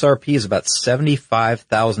MSRP is about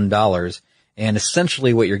 $75,000. And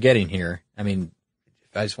essentially what you're getting here, I mean,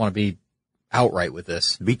 if I just want to be outright with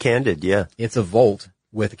this. Be candid. Yeah. It's a Volt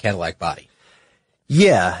with a Cadillac body.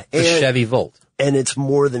 Yeah. It's a Chevy Volt. And it's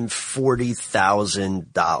more than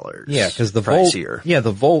 $40,000. Yeah. Cause the pricier. Volt,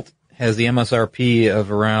 the Volt has the MSRP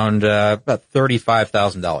of around, about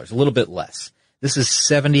 $35,000, a little bit less. This is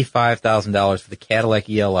 $75,000 for the Cadillac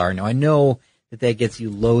ELR. Now I know that gets you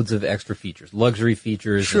loads of extra features, luxury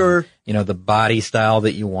features. Sure. And, the body style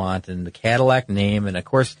that you want and the Cadillac name. And of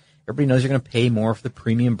course, everybody knows you're going to pay more for the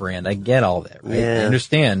premium brand. I get all that, right? Yeah. I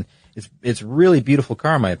understand. It's really beautiful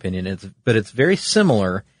car in my opinion. But it's very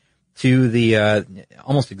similar to the,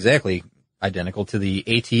 almost exactly identical to the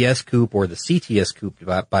ATS Coupe or the CTS Coupe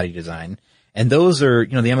body design. And those are,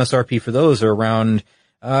 the MSRP for those are around,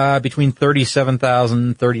 between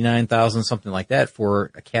 $37,000, $39,000, something like that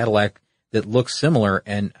for a Cadillac that looks similar.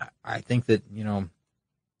 And I think that,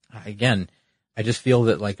 again, I just feel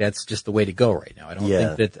that like that's just the way to go right now. I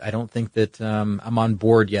don't think that I'm on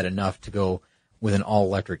board yet enough to go with an all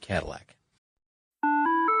electric Cadillac.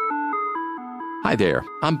 Hi there,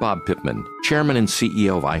 I'm Bob Pittman, Chairman and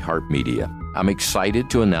CEO of iHeartMedia. I'm excited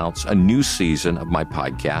to announce a new season of my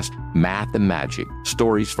podcast, Math and Magic,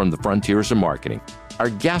 Stories from the Frontiers of Marketing. Our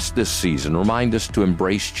guests this season remind us to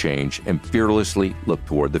embrace change and fearlessly look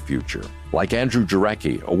toward the future. Like Andrew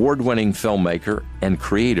Jarecki, award-winning filmmaker and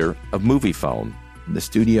creator of Moviefone. The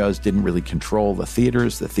studios didn't really control the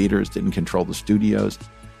theaters didn't control the studios.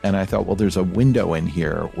 And I thought, well, there's a window in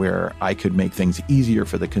here where I could make things easier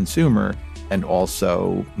for the consumer and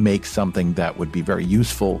also make something that would be very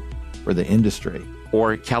useful for the industry.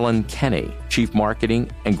 Or Kellen Kenny, Chief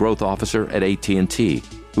Marketing and Growth Officer at AT&T,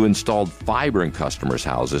 who installed fiber in customers'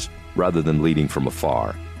 houses rather than leading from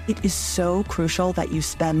afar. It is so crucial that you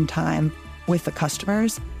spend time with the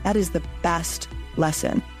customers. That is the best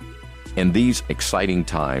lesson. In these exciting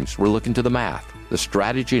times, we're looking to the math, the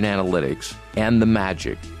strategy and analytics, and the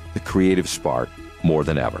magic, the creative spark, more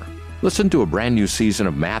than ever. Listen to a brand new season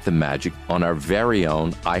of Math and Magic on our very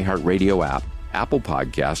own iHeartRadio app, Apple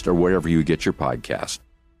Podcast, or wherever you get your podcast.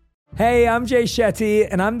 Hey, I'm Jay Shetty,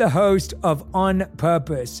 and I'm the host of On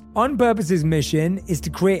Purpose. On Purpose's mission is to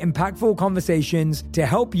create impactful conversations to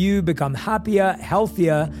help you become happier,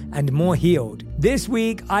 healthier, and more healed. This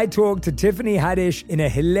week, I talked to Tiffany Haddish in a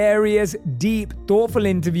hilarious, deep, thoughtful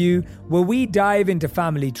interview where we dive into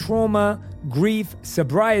family trauma, grief,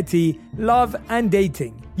 sobriety, love, and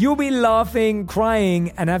dating. You'll be laughing,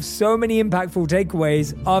 crying, and have so many impactful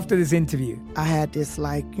takeaways after this interview. I had this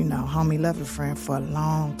homie lover friend for a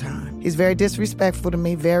long time. He's very disrespectful to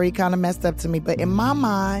me, very kind of messed up to me. But in my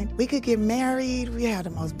mind, we could get married. We had the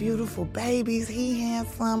most beautiful babies. He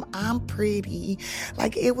handsome, I'm pretty.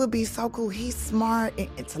 It would be so cool. He's smart and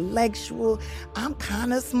intellectual. I'm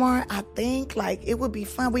kind of smart, I think. It would be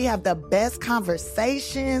fun. We have the best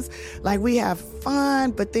conversations. We have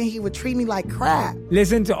fun, but then he would treat me like crap.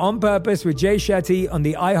 Listen to On Purpose with Jay Shetty on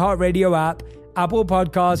the iHeartRadio app, Apple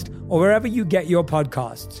Podcast, or wherever you get your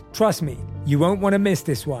podcasts. Trust me, you won't want to miss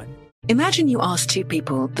this one. Imagine you ask two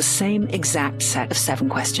people the same exact set of 7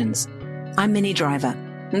 questions. I'm Minnie Driver,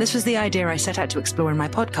 and this was the idea I set out to explore in my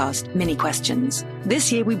podcast, Mini Questions.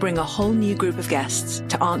 This year, we bring a whole new group of guests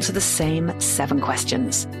to answer the same 7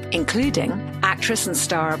 questions, including actress and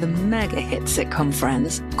star of the mega hit sitcom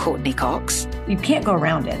Friends, Courtney Cox. You can't go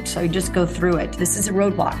around it, so you just go through it. This is a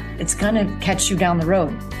roadblock. It's going to catch you down the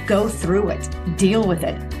road. Go through it. Deal with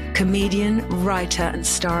it. Comedian, writer, and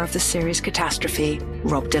star of the series Catastrophe,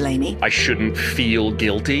 Rob Delaney. I shouldn't feel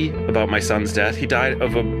guilty about my son's death. He died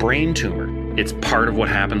of a brain tumor. It's part of what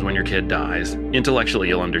happens when your kid dies. Intellectually,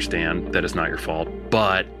 you'll understand that it's not your fault,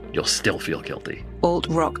 but you'll still feel guilty.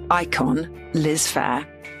 Alt-rock icon, Liz Phair.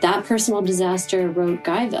 That personal disaster wrote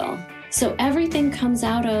Guyville. So everything comes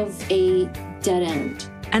out of a dead end.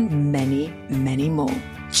 And many, many more.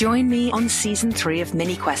 Join me on Season 3 of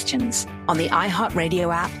Mini Questions on the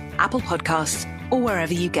iHeartRadio app, Apple Podcasts, or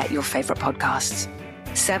wherever you get your favorite podcasts.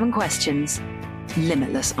 7 questions,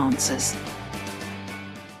 limitless answers.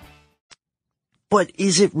 But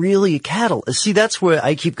is it really a Cadillac? See, that's where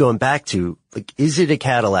I keep going back to. Is it a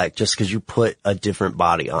Cadillac just because you put a different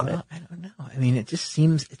body on it? I don't know. I mean, it just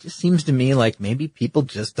seems to me like maybe people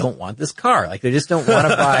just don't want this car. They just don't want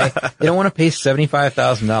to they don't want to pay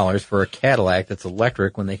 $75,000 for a Cadillac that's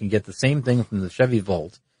electric when they can get the same thing from the Chevy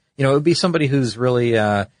Volt. It would be somebody who's really,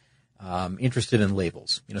 interested in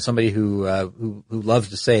labels. You know, somebody who loves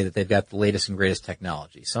to say that they've got the latest and greatest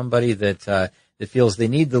technology. Somebody that feels they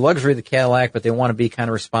need the luxury of the Cadillac, but they want to be kind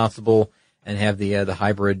of responsible and have the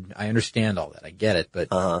hybrid. I understand all that. I get it. But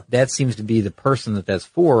that seems to be the person that's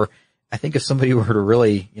for. I think if somebody were to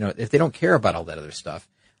really, you know, if they don't care about all that other stuff,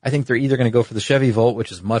 I think they're either going to go for the Chevy Volt,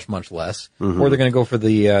 which is much, much less, or they're going to go for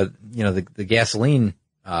the gasoline,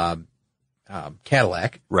 Cadillac.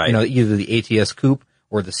 Right. You know, either the ATS Coupe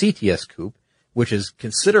or the CTS Coupe, which is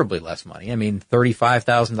considerably less money. I mean,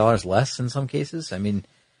 $35,000 less in some cases. I mean,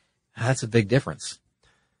 that's a big difference.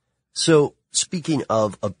 So speaking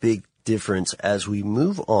of a big difference, as we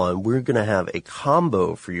move on, we're going to have a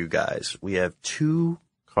combo for you guys. We have two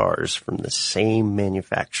cars from the same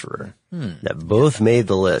manufacturer that both made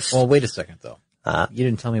the list. Well, wait a second though. You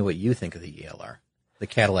didn't tell me what you think of the ELR, the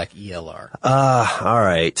Cadillac ELR. All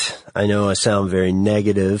right. I know I sound very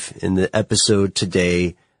negative in the episode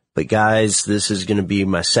today, but guys, this is going to be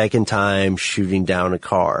my second time shooting down a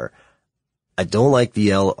car. I don't like the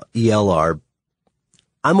ELR.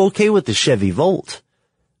 I'm okay with the Chevy Volt,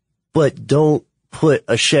 but don't put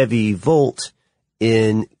a Chevy Volt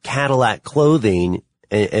in Cadillac clothing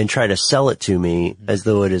and try to sell it to me as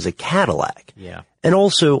though it is a Cadillac. Yeah. And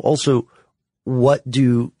also, what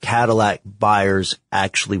do Cadillac buyers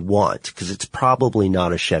actually want? Because it's probably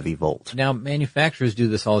not a Chevy Volt. Now, manufacturers do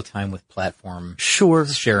this all the time with platform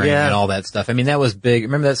sharing and all that stuff. I mean, that was big.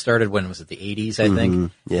 Remember that started when was it the 80s, I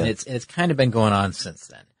think? Yeah. And it's kind of been going on since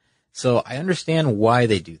then. So I understand why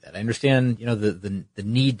they do that. I understand, you know, the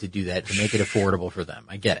need to do that to make it affordable for them.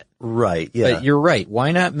 I get it. Right. Yeah. But you're right.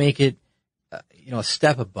 Why not make it, a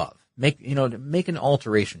step above? Make an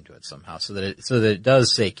alteration to it somehow so that it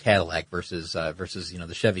does say Cadillac versus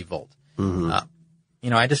the Chevy Volt. I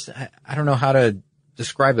don't know how to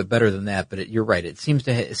describe it better than that, but you're right. It seems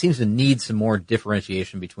to need some more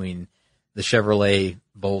differentiation between the Chevrolet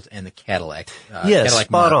Volt and the Cadillac. Cadillac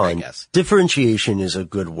spot Monarch, on. I guess. Differentiation is a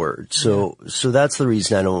good word. So that's the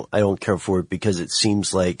reason I don't care for it, because it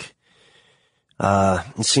seems like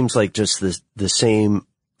just the same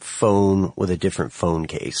phone with a different phone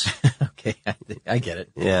case. Okay, I get it.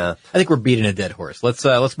 Yeah. I think we're beating a dead horse. Let's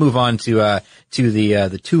move on to the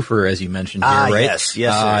twofer, as you mentioned here, right? Yes,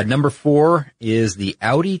 sir. Number 4 is the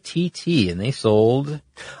Audi TT, and they sold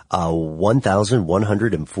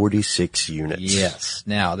 1,146 units. Yes.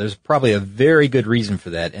 Now, there's probably a very good reason for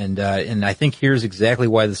that, and I think here's exactly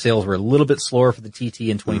why the sales were a little bit slower for the TT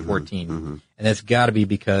in 2014, and that's got to be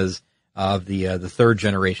because of the third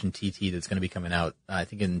generation TT that's going to be coming out, I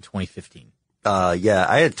think in 2015. I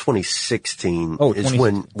had 2016 is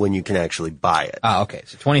when you can actually buy it. Okay.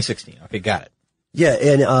 So 2016. Okay, got it. Yeah,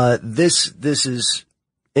 and this is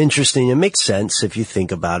interesting. It makes sense if you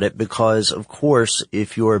think about it, because of course,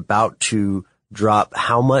 if you're about to drop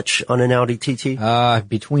how much on an Audi TT?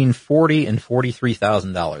 Between $40,000 and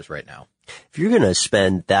 $43,000 right now. If you're going to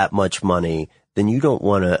spend that much money, then you don't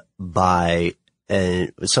want to buy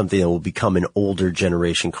something that will become an older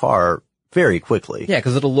generation car very quickly. Yeah,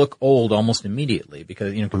 because it'll look old almost immediately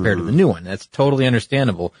because, compared to the new one. That's totally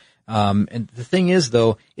understandable. And the thing is,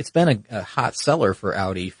 though, it's been a hot seller for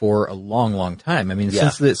Audi for a long, long time. I mean,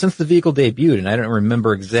 since the vehicle debuted, and I don't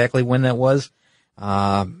remember exactly when that was.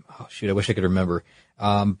 I wish I could remember.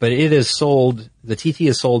 But it has sold, the TT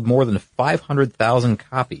has sold more than 500,000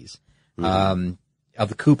 copies, of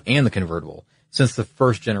the coupe and the convertible since the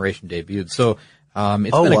first generation debuted. So,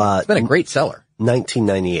 it's been a great seller.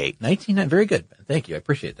 1998. Very good. Thank you. I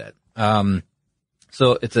appreciate that.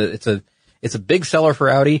 So it's a big seller for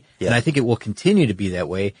Audi, and I think it will continue to be that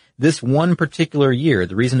way. This one particular year,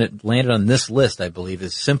 the reason it landed on this list, I believe,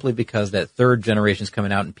 is simply because that third generation is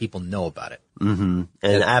coming out and people know about it. Mm-hmm.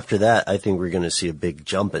 And after that, I think we're going to see a big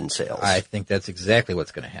jump in sales. I think that's exactly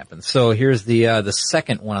what's going to happen. So here's the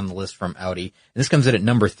second one on the list from Audi, and this comes in at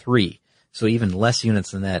number 3. So even less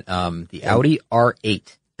units than that. The Audi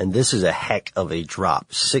R8. And this is a heck of a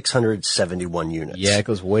drop. 671 units. Yeah, it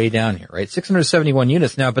goes way down here, right? 671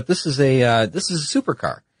 units now, but this is a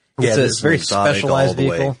supercar. It's a very specialized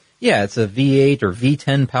vehicle. Yeah, it's a V8 or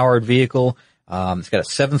V10 powered vehicle. It's got a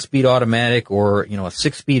 7-speed automatic or, a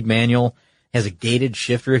 6-speed manual. It has a gated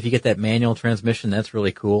shifter if you get that manual transmission. That's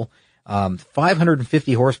really cool.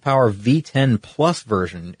 550 horsepower V10 Plus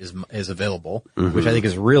version is available, which I think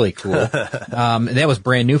is really cool. And that was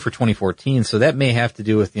brand new for 2014, so that may have to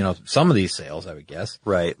do with, some of these sales, I would guess.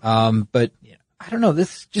 Right. But I don't know.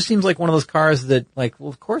 This just seems like one of those cars that,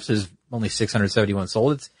 of course there's only 671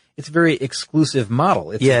 sold. It's a very exclusive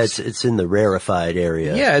model. It's in the rarefied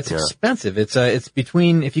area. Yeah, it's expensive. It's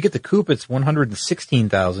between, if you get the coupe, it's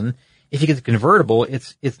 $116,000. if you get the convertible,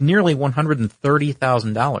 it's nearly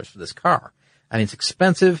 $130,000 for this car. I mean, it's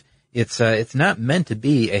expensive. It's not meant to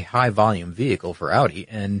be a high volume vehicle for Audi.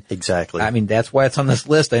 And exactly. I mean, that's why it's on this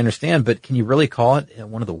list. I understand, but can you really call it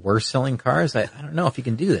one of the worst selling cars? I don't know if you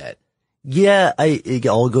can do that. Yeah, it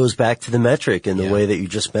all goes back to the metric and the way that you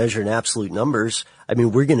just measure in absolute numbers. I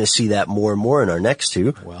mean, we're going to see that more and more in our next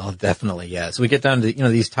two. Well, definitely, yeah. So we get down to,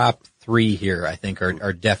 these top three here, I think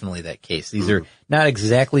are definitely that case. These are not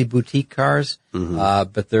exactly boutique cars,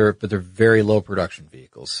 but they're very low production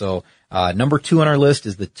vehicles. So, number 2 on our list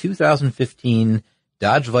is the 2015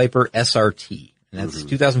 Dodge Viper SRT. And that's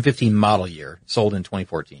 2015 model year, sold in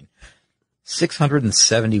 2014.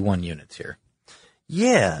 671 units here.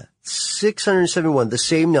 Yeah, 671, the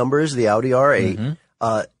same number as the Audi R8.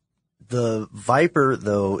 The Viper,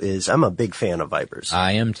 though, I'm a big fan of Vipers.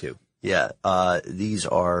 I am too. Yeah, these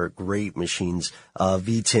are great machines.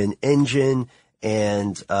 V10 engine,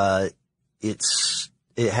 and it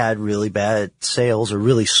had really bad sales or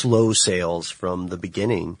really slow sales from the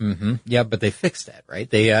beginning. Yeah, but they fixed that, right?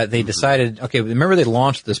 They decided, okay, remember they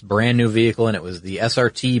launched this brand new vehicle and it was the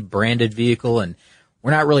SRT branded vehicle, and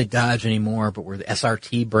we're not really Dodge anymore, but we're the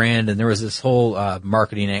SRT brand. And there was this whole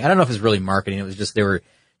marketing. I don't know if it was really marketing. It was just they were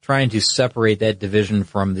trying to separate that division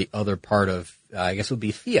from the other part of, I guess it would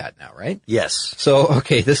be Fiat now, right? Yes. So,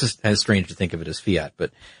 okay, this is kind of strange to think of it as Fiat,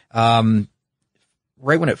 but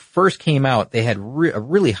right when it first came out, they had a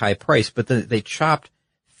really high price, but they chopped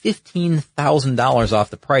 $15,000 off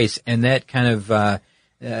the price, and that kind of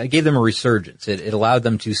gave them a resurgence. It allowed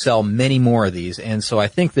them to sell many more of these, and so I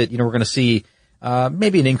think that we're going to see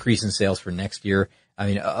maybe an increase in sales for next year. I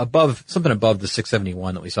mean, something above the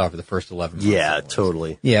 671 that we saw for the first 11 months. Yeah,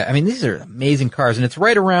 totally. Yeah, I mean, these are amazing cars, and it's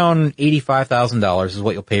right around $85,000 is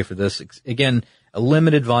what you'll pay for this. Again, a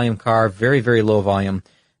limited volume car, very, very low volume,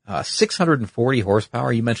 640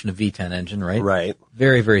 horsepower. You mentioned a V10 engine, right? Right.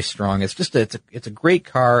 Very, very strong. It's just it's a great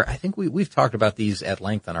car. I think we've talked about these at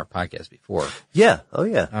length on our podcast before. Yeah. Oh,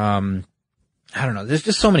 yeah. I don't know. There's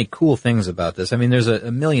just so many cool things about this. I mean, there's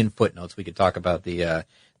a million footnotes we could talk about the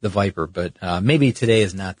Viper, but maybe today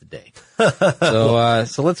is not the day.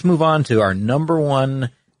 So let's move on to our number 1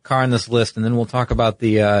 car on this list, and then we'll talk about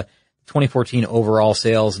the 2014 overall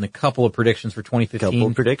sales and a couple of predictions for 2015. Couple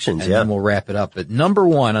of predictions, and then we'll wrap it up. But number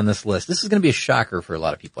 1 on this list, this is going to be a shocker for a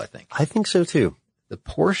lot of people, I think. I think so too. The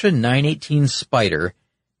Porsche 918 Spyder.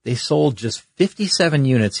 They sold just 57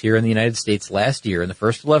 units here in the United States last year in the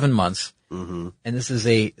first 11 months. And this is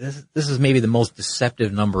maybe the most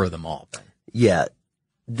deceptive number of them all. Ben. Yeah.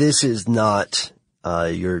 This is not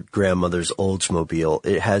your grandmother's Oldsmobile.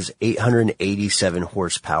 It has 887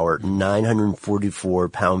 horsepower, 944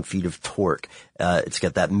 pound-feet of torque. It's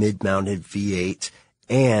got that mid-mounted V8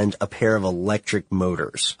 and a pair of electric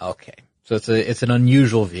motors. Okay. So it's an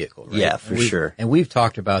unusual vehicle, right? Yeah, for sure. And we've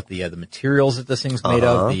talked about the materials that this thing's made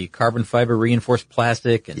of, the carbon fiber reinforced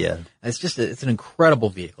plastic. And it's just, it's an incredible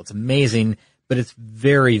vehicle. It's amazing, but it's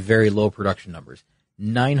very, very low production numbers.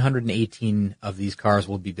 918 of these cars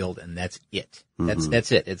will be built, and that's it.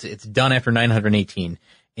 That's it. It's done after 918.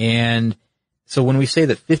 And so when we say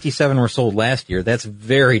that 57 were sold last year, that's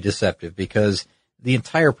very deceptive because the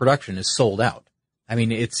entire production is sold out. I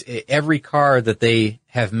mean, it's every car that they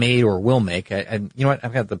have made or will make. And you know what?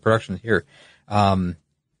 I've got the production here. As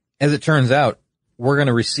it turns out, we're going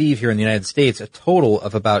to receive here in the United States a total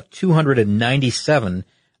of about 297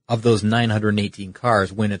 of those 918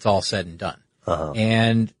 cars when it's all said and done.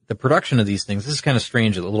 And the production of these things, this is kind of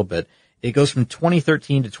strange a little bit. It goes from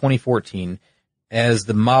 2013 to 2014 as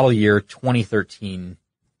the model year 2013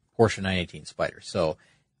 Porsche 918 Spyder. So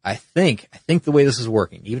I think the way this is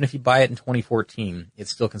working, even if you buy it in 2014,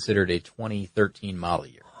 it's still considered a 2013 model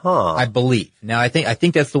year. I believe. Now I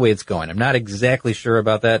think that's the way it's going. I'm not exactly sure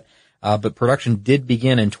about that. But production did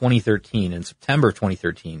begin in 2013, in September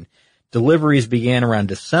 2013. Deliveries began around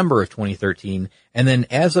December of 2013, and then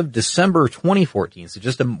as of December 2014, so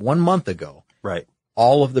just 1 month ago, right,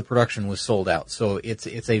 all of the production was sold out. So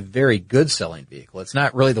it's a very good selling vehicle. It's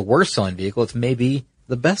not really the worst selling vehicle. It's maybe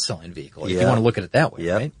the best selling vehicle, if you want to look at it that way,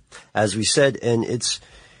 right? As we said, and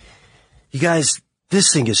you guys,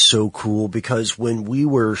 this thing is so cool because when we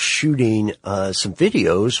were shooting some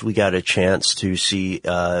videos, we got a chance to see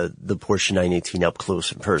the Porsche 918 up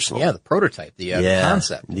close and personal. Yeah, the prototype, the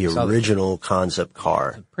concept. The original concept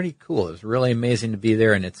car. It's pretty cool. It was really amazing to be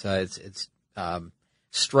there, and it's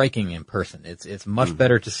striking in person. It's much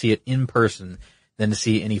better to see it in person than to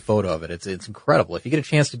see any photo of it. It's incredible. If you get a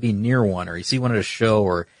chance to be near one, or you see one at a show,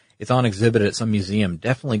 or it's on exhibit at some museum,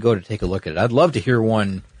 definitely go to take a look at it. I'd love to hear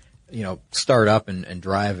one, start up and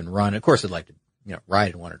drive and run. Of course, I'd like to,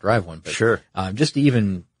 ride and want to drive one, but sure. Just to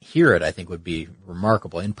even hear it, I think would be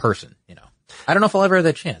remarkable in person, you know. I don't know if I'll ever have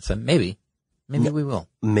that chance. Maybe we will.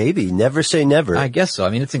 Maybe. Never say never. I guess so. I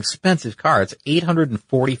mean, it's an expensive car. It's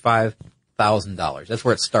 $845,000. That's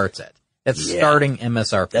where it starts at. That's starting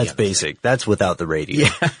MSRP. That's basic. That's without the radio.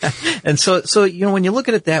 Yeah. And so, you know, when you look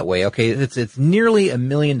at it that way, okay, it's nearly $1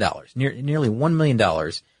 million, nearly $1 million.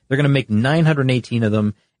 They're going to make 918 of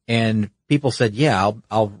them. And people said, yeah,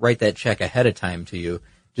 I'll write that check ahead of time to you.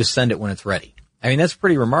 Just send it when it's ready. I mean, that's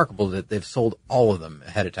pretty remarkable that they've sold all of them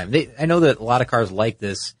ahead of time. I know that a lot of cars like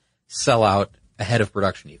this sell out ahead of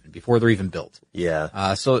production even, before they're even built.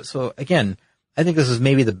 Yeah. So again, I think this is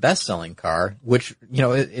maybe the best selling car, which, you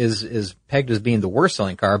know, is pegged as being the worst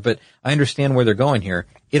selling car, but I understand where they're going here.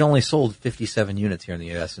 It only sold 57 units here in the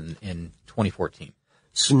U.S. in 2014.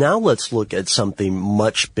 So now let's look at something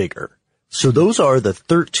much bigger. So those are the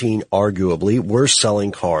 13 arguably worst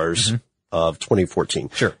selling cars of 2014.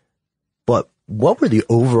 Sure. But what were the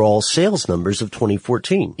overall sales numbers of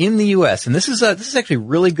 2014? In the U.S., and this is actually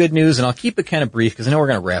really good news, and I'll keep it kind of brief because I know we're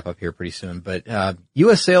going to wrap up here pretty soon, but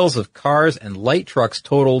U.S. sales of cars and light trucks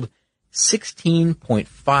totaled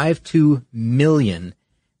 16.52 million.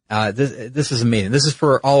 This is amazing. This is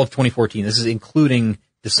for all of 2014. This is including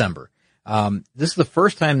December. This is the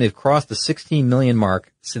first time they've crossed the 16 million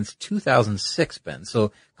mark since 2006, Ben.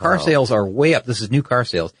 So car sales are way up. This is new car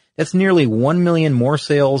sales. That's nearly 1 million more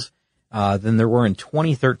sales than there were in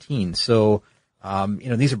 2013. So, you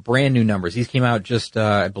know, these are brand new numbers. These came out just,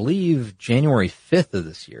 I believe, January 5th of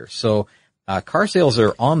this year. So, car sales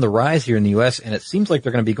are on the rise here in the U.S., and it seems like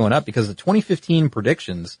they're going to be going up because the 2015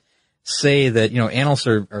 predictions say that, you know, analysts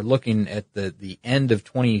are looking at the end of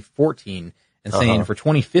 2014 and saying for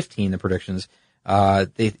 2015, the predictions,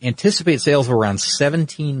 they anticipate sales of around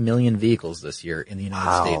 17 million vehicles this year in the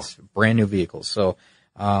United States, brand new vehicles. So,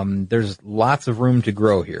 there's lots of room to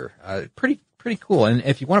grow here. Pretty cool. And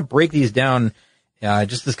if you want to break these down,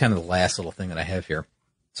 just this kind of the last little thing that I have here.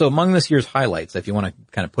 So among this year's highlights, if you want to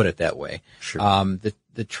kind of put it that way, sure.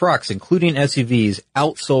 The trucks, including SUVs,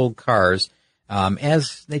 outsold cars,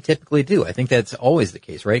 as they typically do. I think that's always the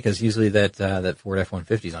case, right? Because usually that Ford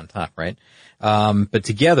F-150 is on top, right? But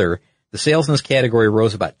together, the sales in this category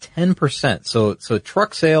rose about 10%. So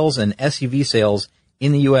truck sales and SUV sales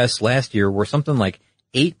in the U.S. last year were something like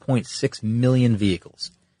 8.6 million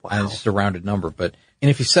vehicles. Wow. Just a rounded number. And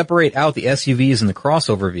if you separate out the SUVs and the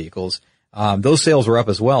crossover vehicles, those sales were up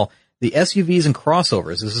as well. The SUVs and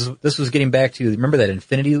crossovers, this was getting back to, remember that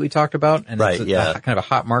Infiniti that we talked about? And right, it's kind of a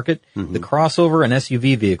hot market. Mm-hmm. The crossover and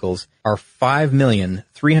SUV vehicles are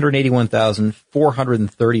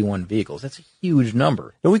 5,381,431 vehicles. That's a huge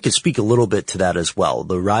number. And we could speak a little bit to that as well.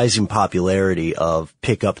 The rising popularity of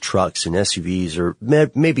pickup trucks and SUVs, or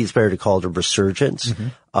maybe it's better to call it a resurgence,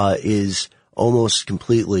 is almost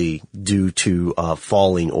completely due to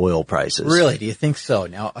falling oil prices. Really? Do you think so?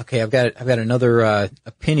 Now, okay, I've got another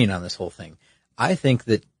opinion on this whole thing. I think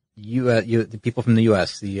that the people from the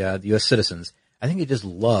U.S., the U.S. citizens, I think they just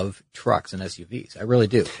love trucks and SUVs. I really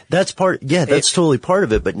do. That's that's totally part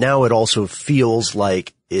of it. But now it also feels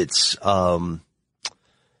like it's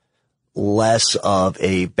less of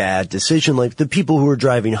a bad decision. Like the people who were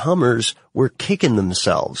driving Hummers were kicking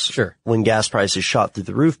themselves when gas prices shot through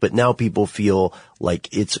the roof. But now people feel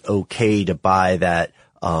like it's okay to buy that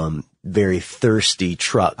very thirsty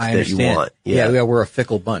truck that you want. Yeah, we're a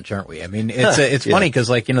fickle bunch, aren't we? I mean, it's funny because,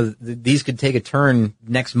 like, you know, these could take a turn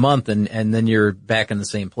next month and then you're back in the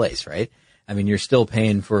same place, right? I mean, you're still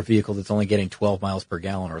paying for a vehicle that's only getting 12 miles per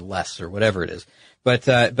gallon or less or whatever it is. But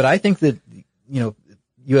I think that, you know,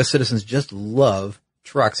 U.S. citizens just love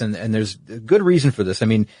trucks, and there's a good reason for this. I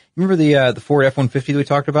mean, remember the Ford F-150 that we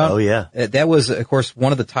talked about? Oh, yeah. That was, of course,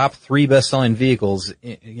 one of the top 3 best-selling vehicles,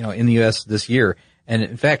 you know, in the U.S. this year. And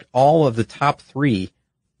in fact, all of the top 3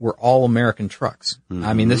 were all American trucks. Mm-hmm.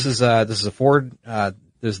 I mean, this is a Ford,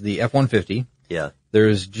 there's the F-150. Yeah.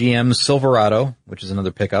 There's GM's Silverado, which is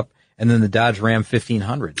another pickup, and then the Dodge Ram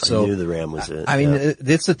 1500. So I knew the Ram was it. I mean,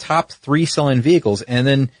 it's the top 3 selling vehicles. And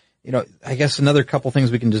then, you know, I guess another couple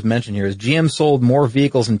things we can just mention here is GM sold more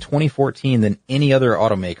vehicles in 2014 than any other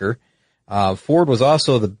automaker. Ford was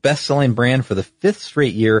also the best-selling brand for the 5th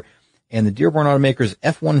straight year, and the Dearborn Automakers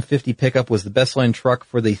F-150 pickup was the best-selling truck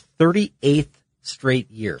for the 38th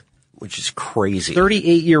straight year. Which is crazy.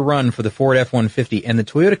 38-year run for the Ford F-150, and the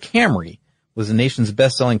Toyota Camry was the nation's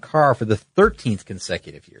best-selling car for the 13th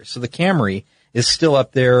consecutive year. So the Camry is still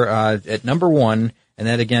up there at number 1, and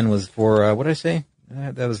that again was for, what did I say?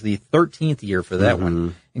 That was the 13th year for that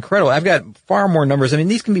one. Incredible. I've got far more numbers. I mean,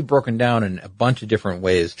 these can be broken down in a bunch of different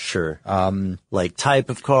ways. Sure. Like type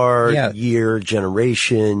of car, year,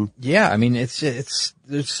 generation. Yeah. I mean, there's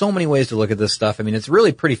so many ways to look at this stuff. I mean, it's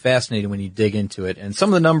really pretty fascinating when you dig into it. And some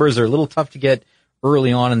of the numbers are a little tough to get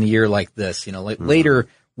early on in the year like this. You know, like later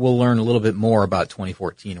we'll learn a little bit more about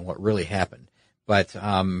 2014 and what really happened. But,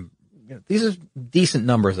 these are decent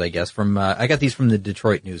numbers, I guess, I got these from the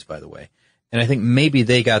Detroit News, by the way. And I think maybe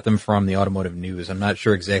they got them from the Automotive News. I'm not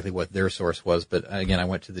sure exactly what their source was, but again, I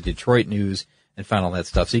went to the Detroit News and found all that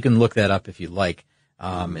stuff. So you can look that up if you like,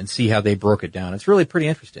 and see how they broke it down. It's really pretty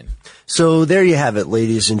interesting. So there you have it,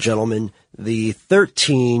 ladies and gentlemen. The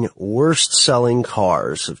 13 worst selling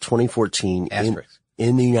cars of 2014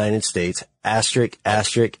 in the United States. Asterisk.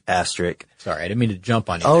 Sorry, I didn't mean to jump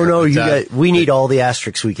on you. Oh, no, we need all the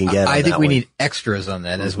asterisks we can get. I think we need extras on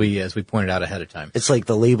that, as we pointed out ahead of time. It's like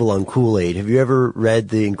the label on Kool-Aid. Have you ever read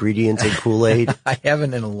the ingredients in Kool-Aid? I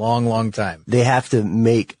haven't in a long, long time. They have to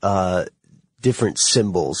make different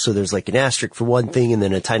symbols. So there's like an asterisk for one thing and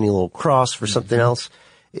then a tiny little cross for something else.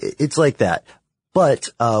 It's like that. But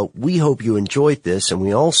we hope you enjoyed this, and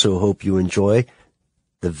we also hope you enjoy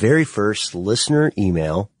the very first listener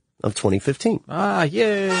email of 2015.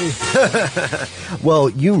 Yay! Well,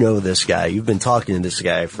 you know this guy. You've been talking to this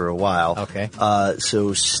guy for a while. Okay.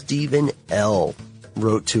 So Stephen L.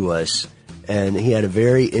 wrote to us, and he had a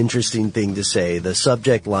very interesting thing to say. The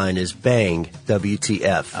subject line is bang,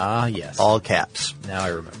 WTF. Yes. All caps. Now I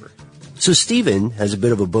remember. So Stephen has a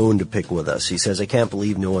bit of a bone to pick with us. He says, I can't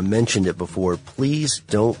believe no one mentioned it before. Please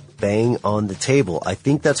don't bang on the table. I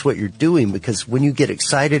think that's what you're doing, because when you get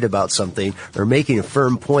excited about something or making a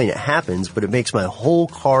firm point, it happens, but it makes my whole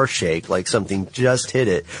car shake like something just hit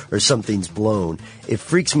it or something's blown. It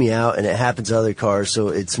freaks me out, and it happens to other cars, so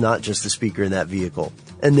it's not just the speaker in that vehicle.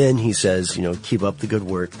 And then he says, keep up the good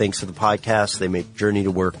work. Thanks to the podcast, they make Journey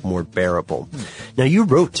to Work more bearable. Now, you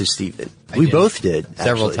wrote to Stephen. We both did.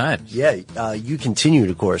 Several actually. times. Yeah, you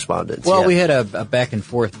continued a correspondence. Well, yeah. We had a back and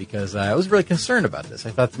forth because I was really concerned about this.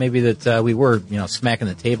 I thought maybe that we were, smacking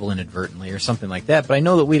the table inadvertently or something like that. But I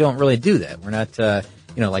know that we don't really do that. We're not,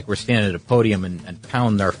 like we're standing at a podium and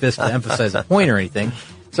pound our fist to emphasize a point or anything.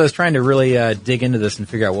 So I was trying to really dig into this and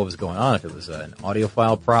figure out what was going on, if it was an audio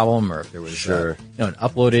file problem or if there was an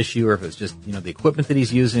upload issue or if it was just the equipment that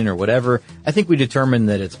he's using or whatever. I think we determined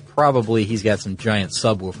that it's probably he's got some giant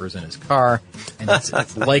subwoofers in his car, and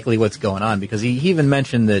it's likely what's going on, because he even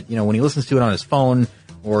mentioned that when he listens to it on his phone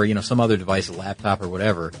or some other device, a laptop or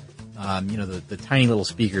whatever, the tiny little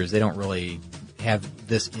speakers, they don't really have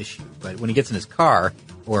this issue. But when he gets in his car,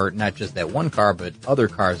 or not just that one car but other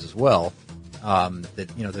cars as well,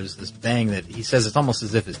 there's this bang that he says it's almost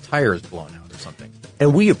as if his tire is blown out or something.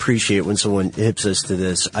 And we appreciate when someone hips us to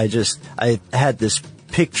this. I had this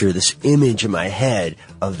picture, this image in my head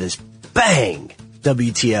of this bang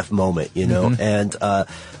WTF moment, and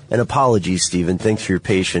apologies, Stephen. Thanks for your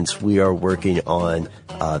patience. We are working on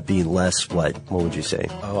being less what would you say?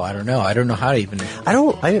 Oh, I don't know. I don't know how to even. I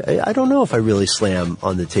don't know if I really slam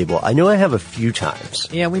on the table. I know I have a few times.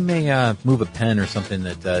 Yeah, we may move a pen or something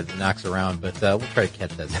that knocks around, but we'll try to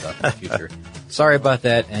catch that stuff in the future. Sorry about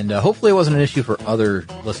that, and hopefully it wasn't an issue for other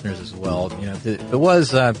listeners as well. If it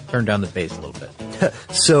was, turn down the bass a little bit.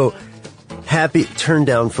 So happy. Turn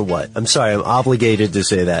down for what? I'm sorry. I'm obligated to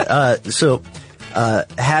say that.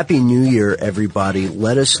 Happy New Year, everybody.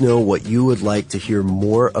 Let us know what you would like to hear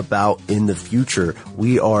more about in the future.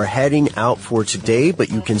 We are heading out for today, but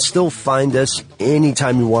you can still find us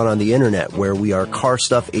anytime you want on the internet, where we are Car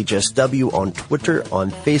Stuff HSW on Twitter,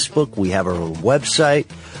 on Facebook. We have our own website.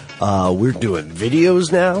 We're doing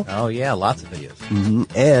videos now. Oh, yeah, lots of videos. Mm-hmm.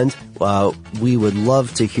 And we would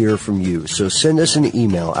love to hear from you. So send us an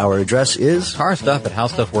email. Our address is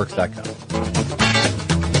carstuff@howstuffworks.com.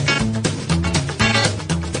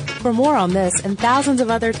 For more on this and thousands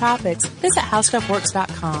of other topics, visit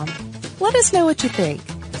howstuffworks.com. Let us know what you think.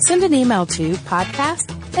 Send an email to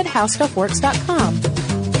podcast@howstuffworks.com.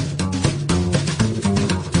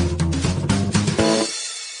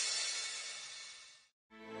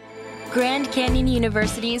 Grand Canyon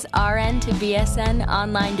University's RN to BSN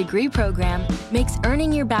online degree program makes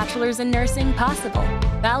earning your bachelor's in nursing possible.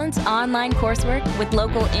 Balance online coursework with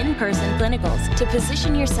local in-person clinicals to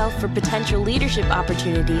position yourself for potential leadership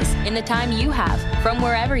opportunities in the time you have from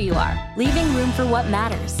wherever you are, leaving room for what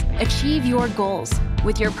matters. Achieve your goals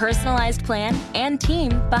with your personalized plan and team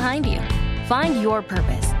behind you. Find your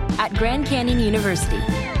purpose at Grand Canyon University.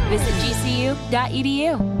 Visit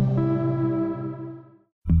gcu.edu.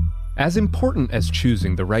 As important as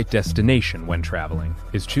choosing the right destination when traveling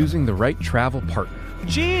is choosing the right travel partner.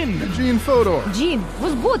 Gene Fodor. Gene,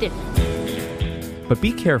 was good. But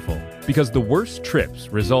be careful, because the worst trips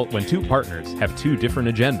result when two partners have two different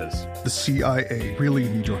agendas. The CIA really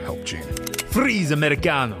need your help, Gene. Freeze,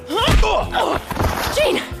 Americano.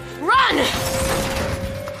 Gene, run!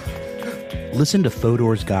 Listen to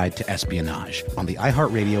Fodor's Guide to Espionage on the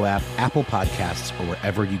iHeartRadio app, Apple Podcasts, or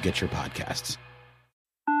wherever you get your podcasts.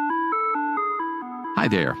 Hi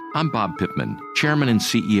there, I'm Bob Pittman, Chairman and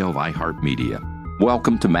CEO of iHeartMedia.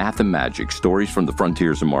 Welcome to Math and Magic, Stories from the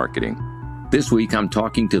Frontiers of Marketing. This week I'm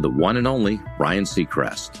talking to the one and only Ryan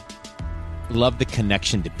Seacrest. Love the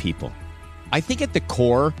connection to people. I think at the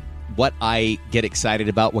core, what I get excited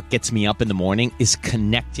about, what gets me up in the morning, is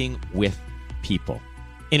connecting with people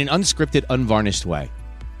in an unscripted, unvarnished way.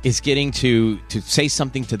 Is getting to say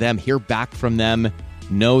something to them, hear back from them,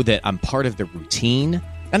 know that I'm part of the routine.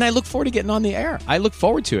 And I look forward to getting on the air. I look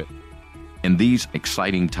forward to it. In these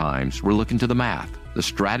exciting times, we're looking to the math, the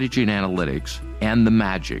strategy and analytics, and the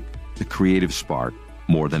magic, the creative spark,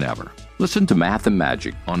 more than ever. Listen to Math and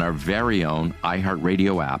Magic on our very own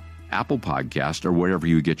iHeartRadio app, Apple Podcast, or wherever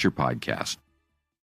you get your podcast.